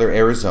Chandler,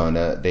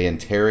 Arizona. They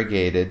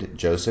interrogated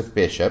Joseph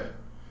Bishop.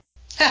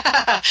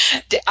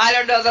 I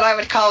don't know that I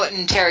would call it an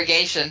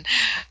interrogation.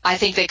 I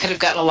think they could have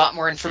gotten a lot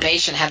more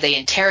information had they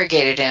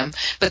interrogated him,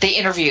 but they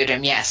interviewed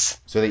him, yes.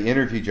 So they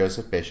interview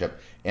Joseph Bishop,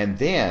 and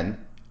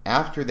then,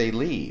 after they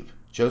leave,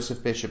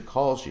 Joseph Bishop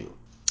calls you.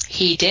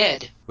 He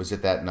did. Was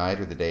it that night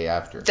or the day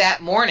after?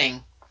 That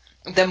morning.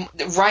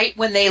 Right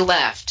when they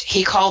left,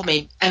 he called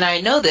me, and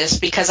I know this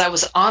because I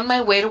was on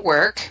my way to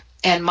work,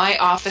 and my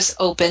office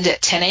opened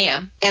at 10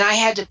 a.m., and I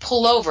had to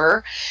pull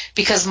over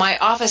because my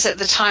office at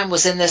the time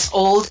was in this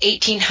old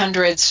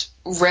 1800s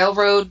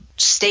railroad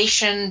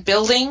station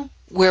building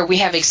where we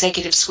have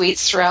executive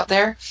suites throughout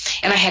there,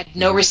 and I had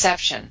no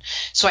reception.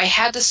 So I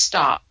had to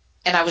stop,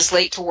 and I was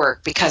late to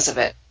work because of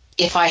it.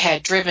 If I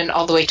had driven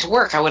all the way to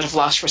work, I would have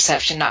lost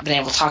reception, not been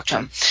able to talk to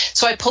him.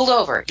 So I pulled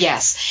over,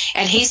 yes.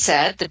 And he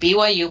said, the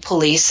BYU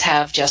police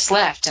have just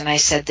left. And I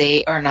said,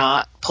 they are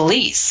not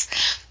police.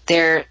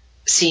 They're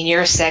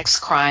senior sex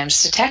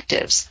crimes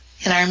detectives.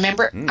 And I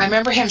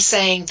remember him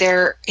saying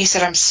he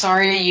said, I'm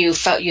sorry you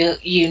felt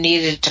you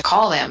needed to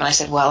call them. And I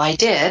said, well, I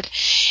did.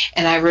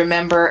 And I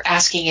remember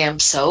asking him,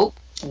 so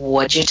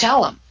what'd you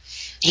tell him?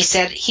 He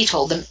said he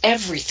told them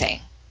everything.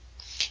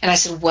 And I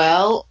said,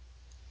 well,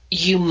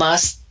 you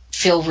must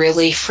feel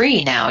really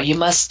free now. You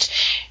must.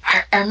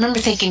 I remember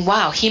thinking,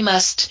 wow, he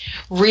must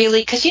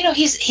really, because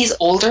he's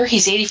older.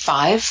 He's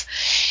 85.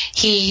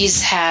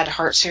 He's had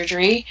heart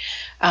surgery.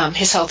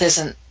 His health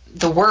isn't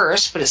the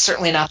worst, but it's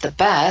certainly not the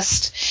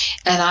best.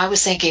 And I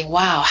was thinking,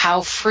 wow,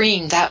 how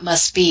freeing that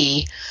must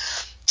be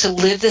to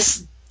live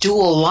this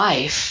dual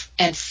life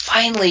and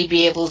finally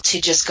be able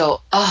to just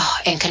go, oh,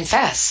 and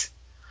confess.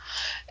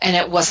 And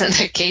it wasn't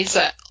the case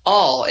at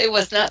all. It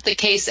was not the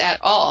case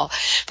at all.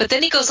 But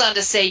then he goes on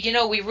to say,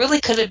 we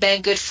really could have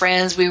been good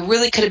friends. We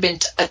really could have been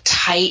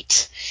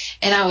tight.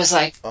 And I was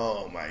like,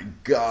 oh my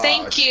gosh.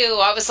 Thank you.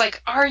 I was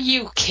like, are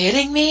you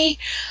kidding me?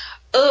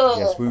 Ugh.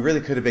 Yes, we really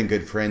could have been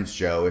good friends,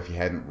 Joe, if you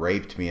hadn't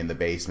raped me in the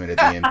basement at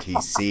the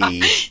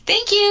MTC.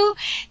 Thank you.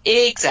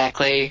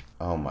 Exactly.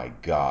 Oh my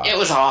gosh. It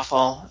was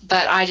awful.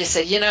 But I just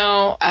said,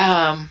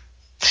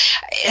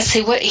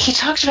 see what he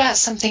talked about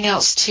something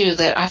else too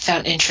that I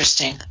found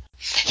interesting.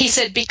 He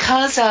said,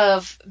 because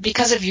of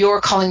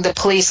your calling the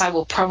police, I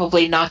will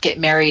probably not get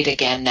married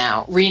again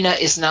now. Rena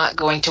is not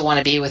going to want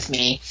to be with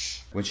me.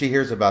 When she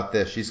hears about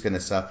this, she's going to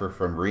suffer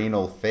from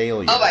renal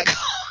failure. Oh my God.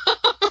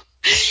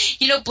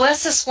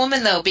 Bless this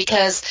woman though,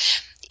 because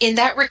in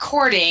that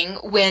recording,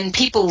 when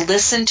people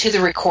listen to the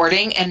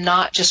recording and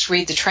not just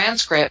read the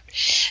transcript,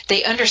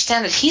 they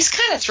understand that he's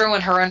kind of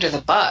throwing her under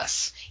the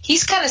bus.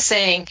 He's kind of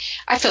saying,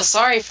 I feel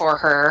sorry for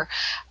her.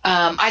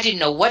 I didn't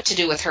know what to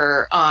do with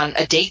her on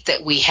a date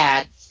that we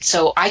had,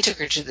 so I took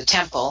her to the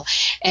temple.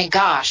 And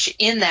gosh,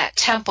 in that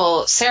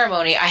temple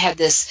ceremony, I had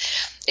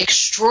this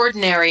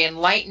extraordinary,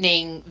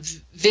 enlightening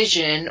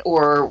vision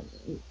or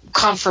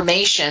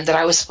confirmation that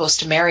I was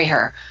supposed to marry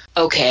her.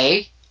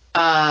 Okay.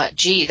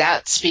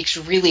 That speaks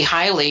really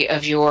highly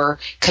of your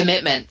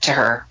commitment to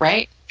her,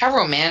 right? How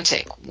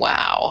romantic.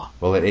 Wow.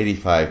 Well, at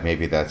 85,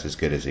 maybe that's as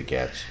good as it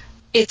gets.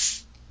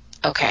 It's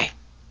okay.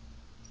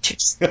 I'm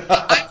just going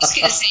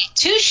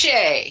to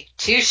say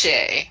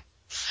touche.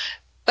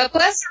 But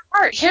bless her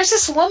heart, here's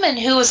this woman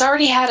who has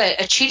already had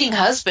a cheating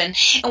husband.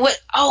 And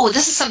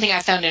this is something I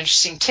found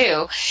interesting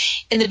too.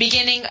 In the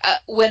beginning,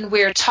 when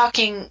we're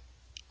talking,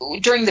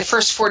 during the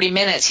first 40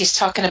 minutes, he's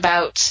talking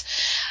about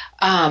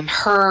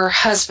her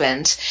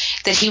husband,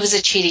 that he was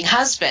a cheating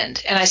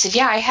husband. And I said,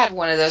 yeah, I had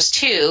one of those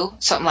too,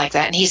 something like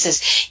that. And he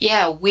says,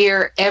 yeah,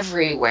 we're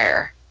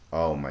everywhere.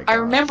 Oh my God. I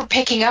remember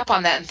picking up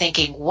on that and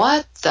thinking,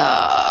 what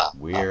the?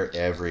 We're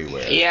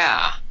everywhere.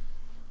 Yeah.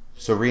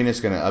 So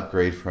Rena's going to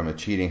upgrade from a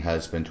cheating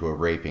husband to a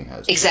raping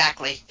husband.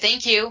 Exactly.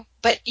 Thank you.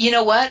 But you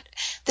know what?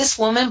 This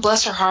woman,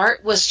 bless her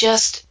heart, was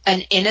just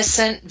an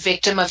innocent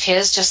victim of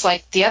his, just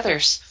like the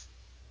others.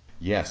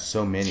 Yes,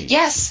 so many.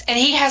 Yes, and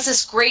he has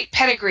this great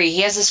pedigree.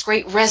 He has this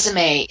great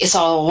resume. It's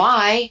all a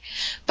lie,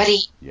 but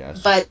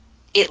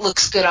it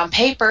looks good on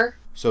paper.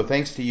 So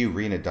thanks to you,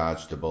 Rena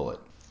dodged a bullet.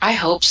 I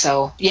hope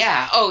so.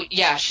 Yeah. Oh,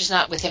 yeah, she's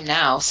not with him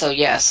now, so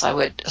yes, I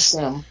would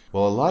assume.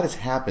 Well, a lot has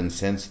happened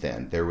since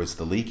then. There was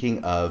the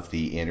leaking of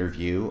the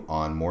interview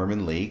on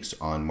Mormon Leaks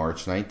on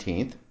March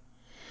 19th.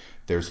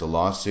 There's the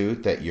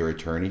lawsuit that your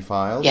attorney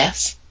filed.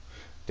 Yes.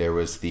 There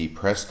was the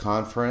press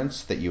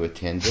conference that you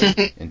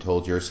attended and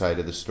told your side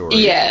of the story.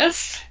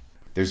 Yes.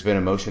 There's been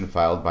a motion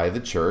filed by the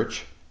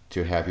church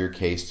to have your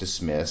case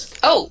dismissed.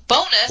 Oh,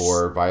 bonus.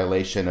 For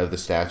violation of the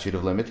statute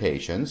of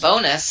limitations.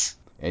 Bonus.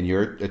 And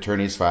your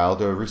attorneys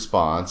filed a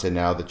response, and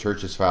now the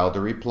church has filed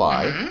a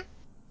reply. Mm-hmm.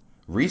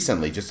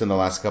 Recently, just in the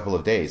last couple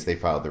of days, they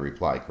filed the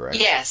reply, correct?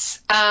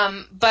 Yes.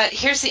 But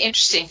here's the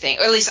interesting thing,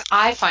 or at least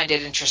I find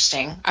it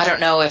interesting. I don't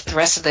know if the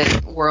rest of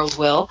the world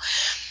will.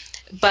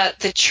 But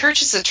the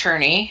church's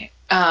attorney,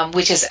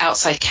 which is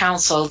outside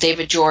counsel,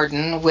 David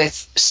Jordan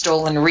with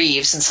Stoll and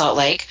Reeves in Salt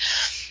Lake,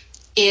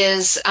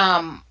 is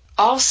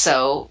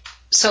also,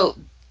 so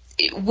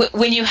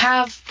when you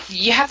have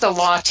the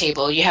law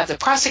table, you have the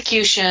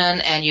prosecution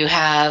and you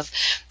have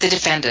the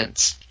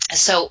defendants.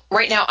 So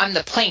right now I'm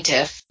the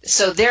plaintiff,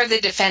 so they're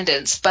the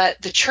defendants,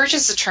 but the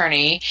church's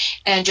attorney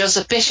and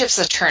Joseph Bishop's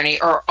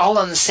attorney are all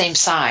on the same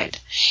side,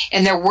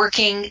 and they're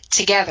working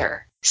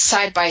together,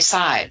 side by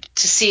side,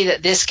 to see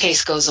that this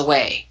case goes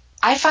away.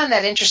 I find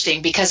that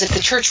interesting because if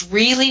the church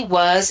really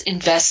was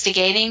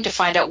investigating to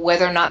find out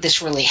whether or not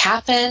this really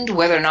happened,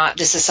 whether or not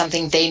this is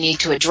something they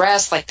need to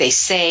address, like they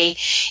say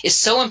is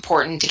so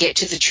important to get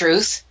to the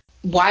truth,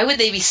 why would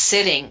they be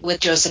sitting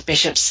with Joseph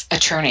Bishop's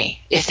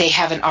attorney if they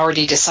haven't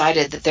already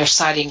decided that they're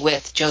siding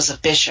with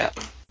Joseph Bishop?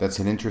 That's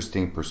an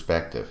interesting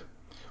perspective.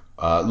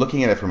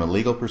 Looking at it from a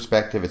legal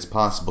perspective, it's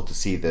possible to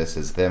see this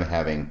as them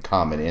having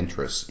common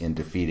interests in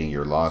defeating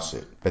your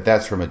lawsuit. But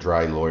that's from a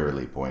dry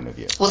lawyerly point of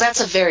view. Well, that's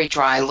a very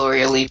dry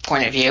lawyerly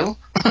point of view.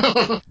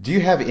 Do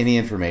you have any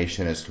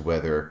information as to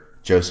whether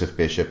Joseph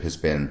Bishop has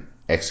been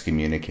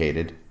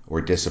excommunicated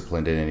or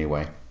disciplined in any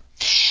way?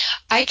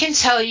 I can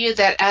tell you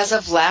that as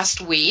of last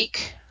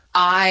week,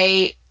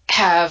 I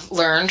have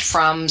learned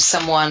from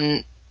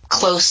someone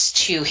close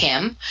to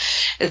him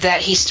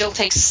that he still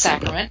takes the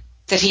sacrament,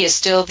 that he is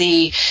still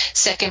the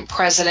second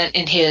president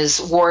in his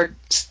ward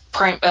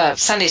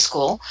Sunday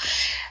school,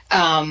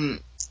 and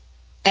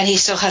he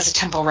still has a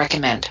temple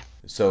recommend.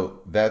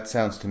 So that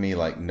sounds to me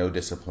like no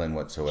discipline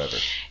whatsoever.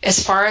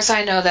 As far as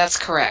I know, that's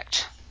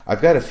correct.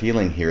 I've got a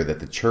feeling here that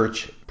the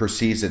church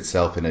perceives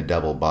itself in a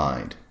double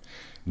bind.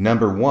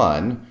 Number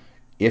one,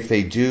 if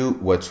they do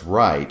what's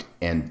right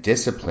and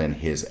discipline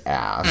his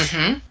ass,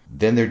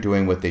 then they're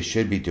doing what they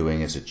should be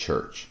doing as a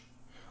church.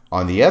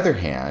 On the other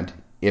hand,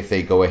 if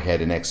they go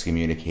ahead and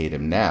excommunicate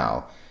him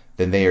now,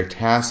 then they are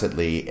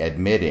tacitly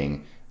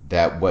admitting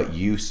that what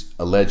you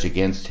allege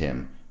against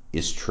him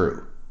is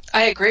true.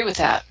 I agree with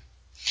that.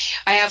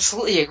 I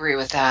absolutely agree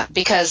with that,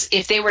 because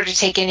if they were to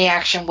take any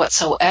action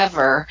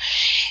whatsoever,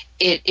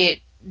 it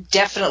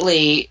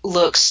definitely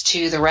looks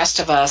to the rest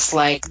of us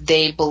like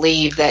they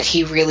believe that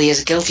he really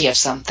is guilty of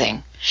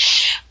something.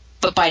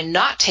 But by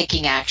not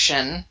taking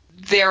action,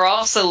 they're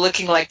also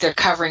looking like they're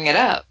covering it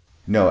up.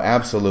 No,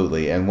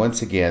 absolutely. And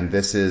once again,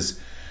 this is,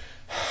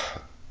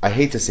 I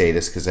hate to say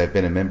this because I've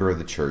been a member of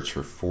the church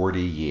for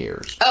 40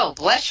 years. Oh,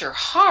 bless your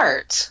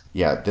heart.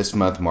 Yeah, this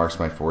month marks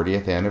my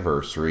 40th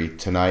anniversary.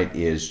 Tonight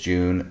is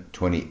June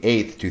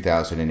 28th,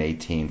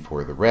 2018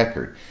 for the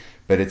record.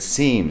 But it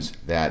seems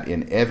that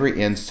in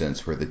every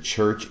instance where the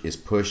church is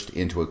pushed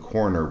into a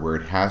corner where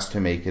it has to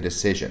make a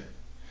decision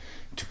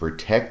to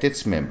protect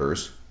its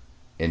members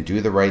and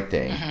do the right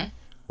thing,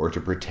 or to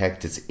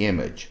protect its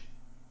image,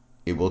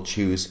 it will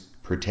choose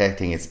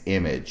protecting its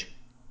image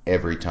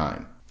every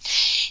time.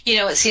 You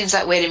know, it seems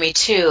that way to me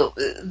too.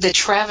 The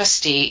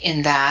travesty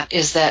in that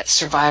is that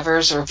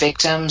survivors or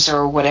victims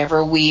or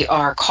whatever we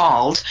are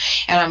called,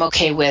 and I'm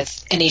okay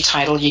with any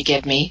title you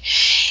give me,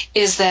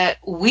 is that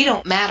we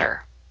don't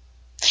matter.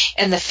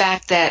 And the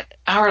fact that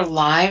our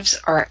lives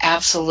are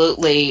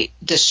absolutely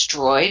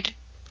destroyed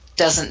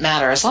doesn't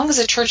matter. As long as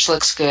the church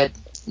looks good,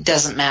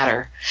 doesn't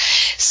matter.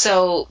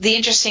 So the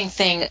interesting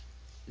thing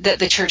that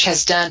the church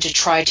has done to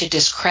try to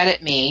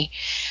discredit me,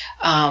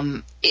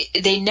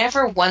 they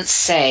never once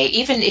say,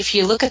 even if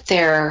you look at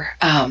their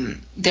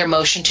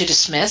motion to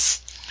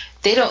dismiss,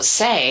 they don't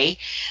say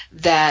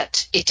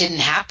that it didn't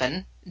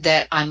happen,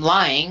 that I'm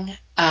lying,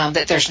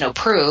 that there's no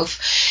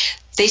proof.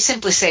 They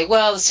simply say,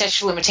 well, the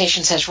statute of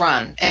limitations has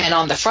run. And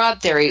on the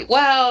fraud theory,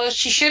 well,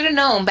 she should have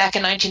known back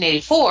in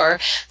 1984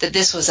 that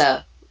this was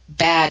a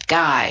bad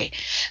guy.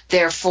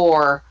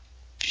 Therefore,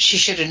 she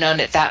should have known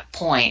at that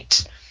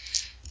point.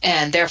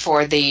 And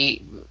therefore,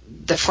 the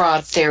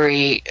fraud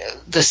theory,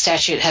 the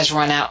statute has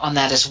run out on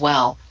that as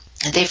well.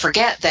 And they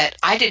forget that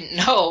I didn't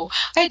know.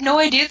 I had no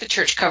idea the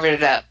church covered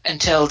it up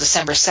until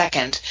December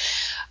 2nd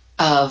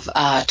of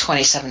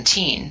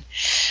 2017.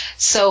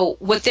 So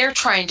what they're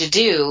trying to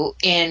do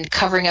in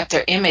covering up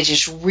their image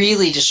is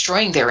really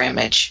destroying their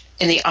image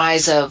in the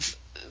eyes of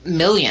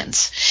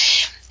millions.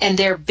 And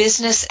their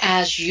business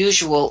as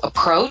usual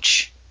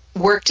approach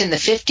worked in the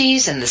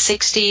 50s and the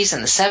 60s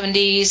and the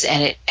 70s,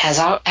 and it has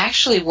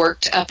actually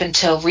worked up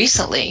until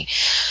recently.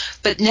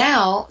 But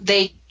now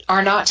they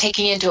are not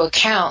taking into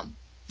account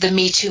the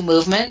Me Too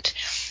movement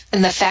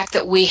and the fact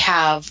that we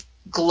have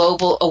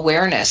global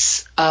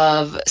awareness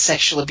of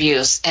sexual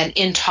abuse and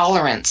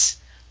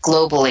intolerance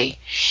globally.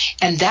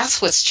 And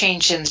that's what's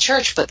changed in the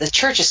church, but the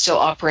church is still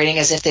operating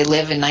as if they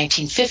live in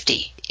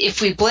 1950.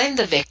 If we blame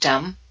the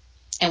victim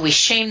and we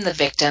shame the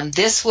victim,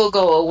 this will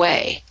go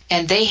away.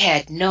 And they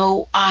had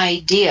no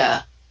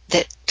idea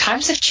that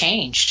times have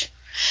changed.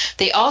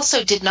 They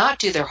also did not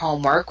do their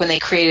homework when they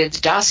created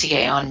the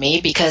dossier on me,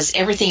 because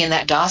everything in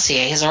that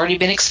dossier has already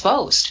been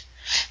exposed.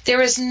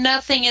 There is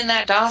nothing in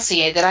that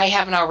dossier that I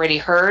haven't already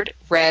heard,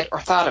 read,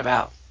 or thought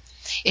about.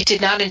 It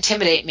did not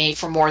intimidate me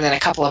for more than a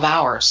couple of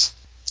hours.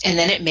 And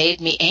then it made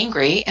me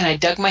angry, and I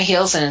dug my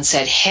heels in and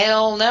said,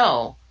 hell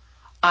no.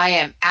 I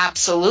am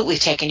absolutely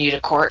taking you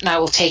to court, and I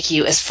will take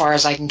you as far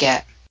as I can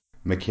get.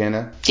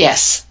 McKenna?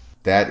 Yes.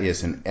 That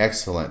is an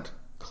excellent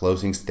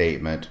closing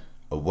statement,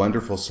 a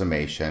wonderful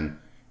summation,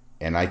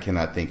 and I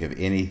cannot think of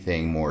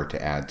anything more to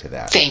add to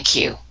that. Thank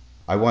you.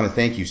 I want to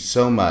thank you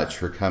so much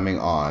for coming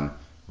on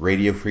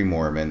Radio Free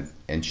Mormon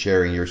and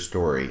sharing your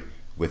story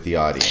with the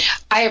audience.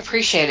 I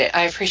appreciate it.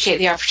 I appreciate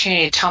the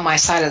opportunity to tell my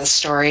side of the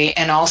story,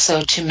 and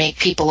also to make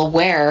people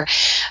aware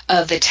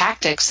of the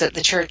tactics that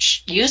the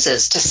church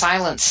uses to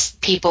silence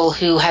people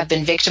who have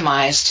been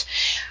victimized,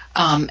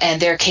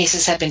 and their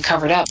cases have been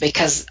covered up,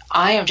 because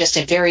I am just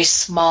a very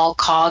small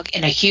cog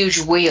in a huge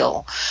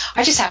wheel.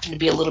 I just happen to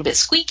be a little bit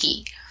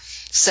squeaky.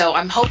 So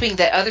I'm hoping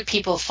that other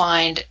people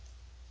find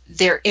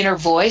their inner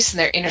voice and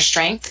their inner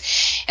strength,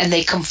 and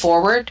they come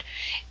forward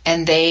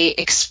and they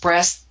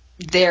express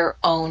their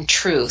own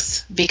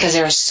truth, because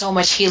there is so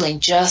much healing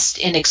just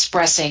in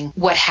expressing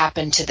what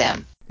happened to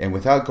them. And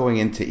without going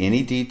into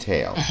any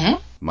detail,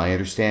 my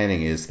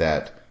understanding is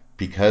that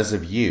because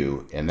of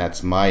you, and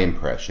that's my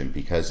impression,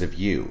 because of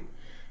you,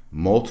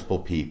 multiple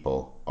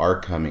people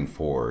are coming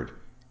forward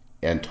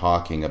and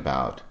talking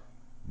about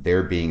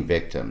their being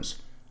victims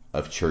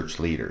of church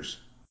leaders.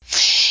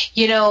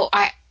 You know,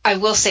 I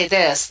will say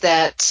this,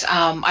 that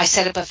I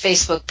set up a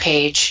Facebook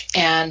page,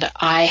 and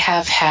I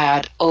have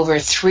had over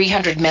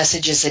 300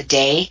 messages a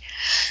day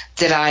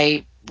that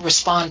I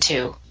respond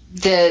to.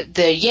 The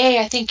yay,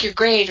 I think you're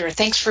great, or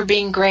thanks for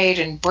being great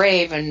and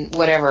brave and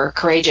whatever,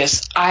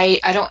 courageous, I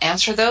don't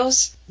answer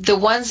those. The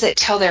ones that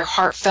tell their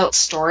heartfelt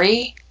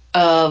story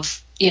of,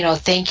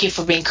 thank you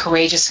for being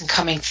courageous and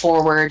coming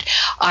forward,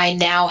 I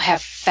now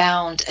have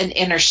found an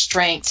inner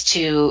strength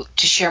to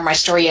share my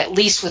story, at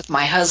least with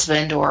my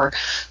husband or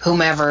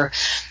whomever.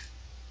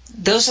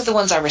 those are the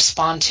ones I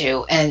respond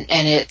to, and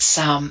it's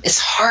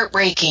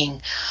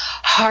heartbreaking.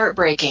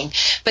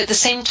 But at the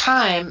same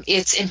time,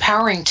 it's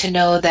empowering to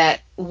know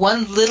that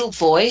one little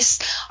voice,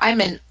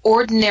 I'm an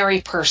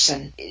ordinary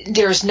person.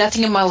 There's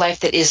nothing in my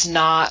life that is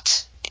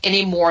not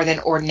any more than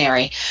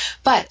ordinary.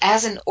 But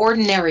as an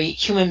ordinary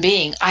human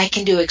being, I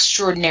can do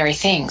extraordinary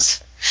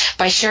things.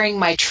 By sharing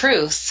my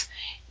truth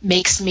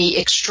makes me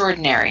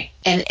extraordinary.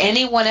 And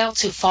anyone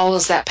else who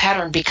follows that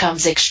pattern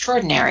becomes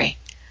extraordinary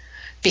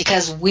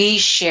because we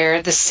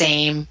share the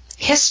same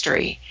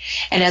history.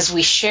 And as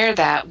we share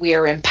that, we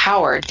are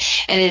empowered,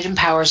 and it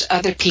empowers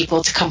other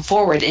people to come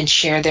forward and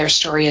share their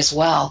story as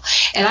well.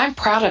 And I'm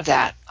proud of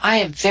that. I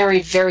am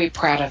very, very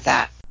proud of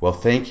that. Well,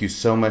 thank you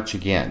so much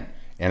again.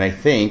 And I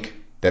think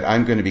that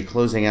I'm going to be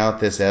closing out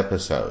this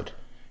episode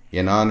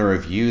in honor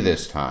of you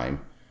this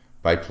time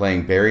by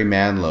playing Barry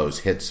Manilow's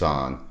hit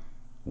song,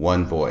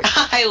 One Voice.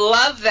 I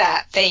love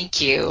that. Thank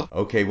you.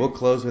 Okay, we'll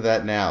close with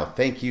that now.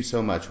 Thank you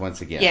so much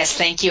once again. Yes,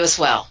 thank you as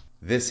well.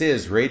 This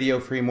is Radio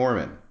Free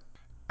Mormon,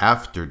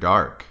 After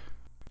Dark,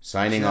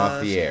 signing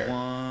off the air.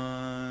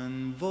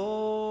 One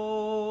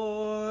voice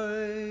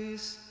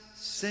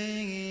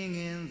singing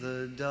in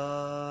the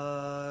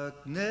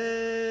darkness.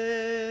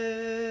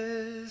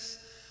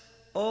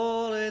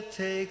 All it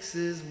takes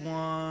is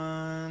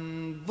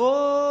one voice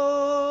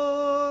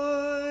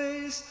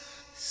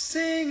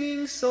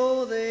singing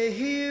so they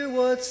hear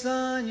what's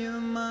on your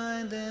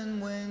mind.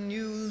 And when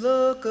you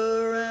look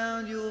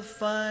around, you'll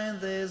find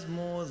there's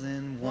more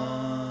than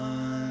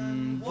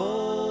one voice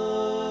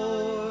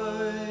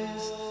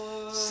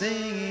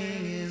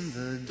singing in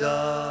the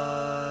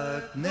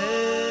darkness,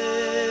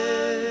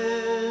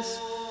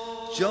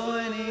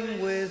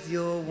 joining with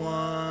your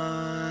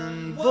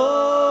one voice.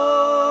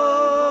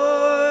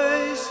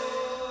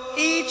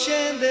 Each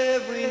and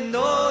every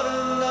note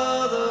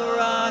another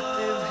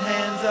octave,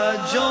 hands are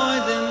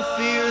joined and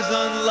fears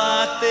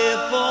unlocked.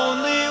 If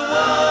only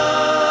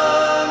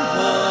one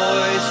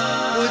voice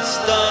would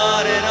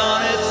start it on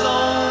its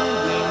own.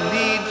 We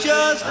need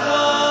just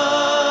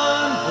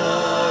one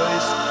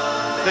voice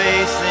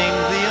facing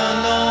the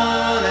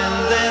unknown, and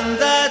then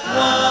that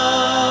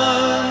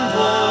one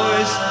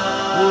voice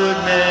would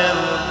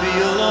never be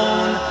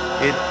alone.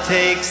 It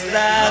takes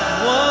that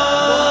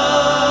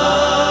one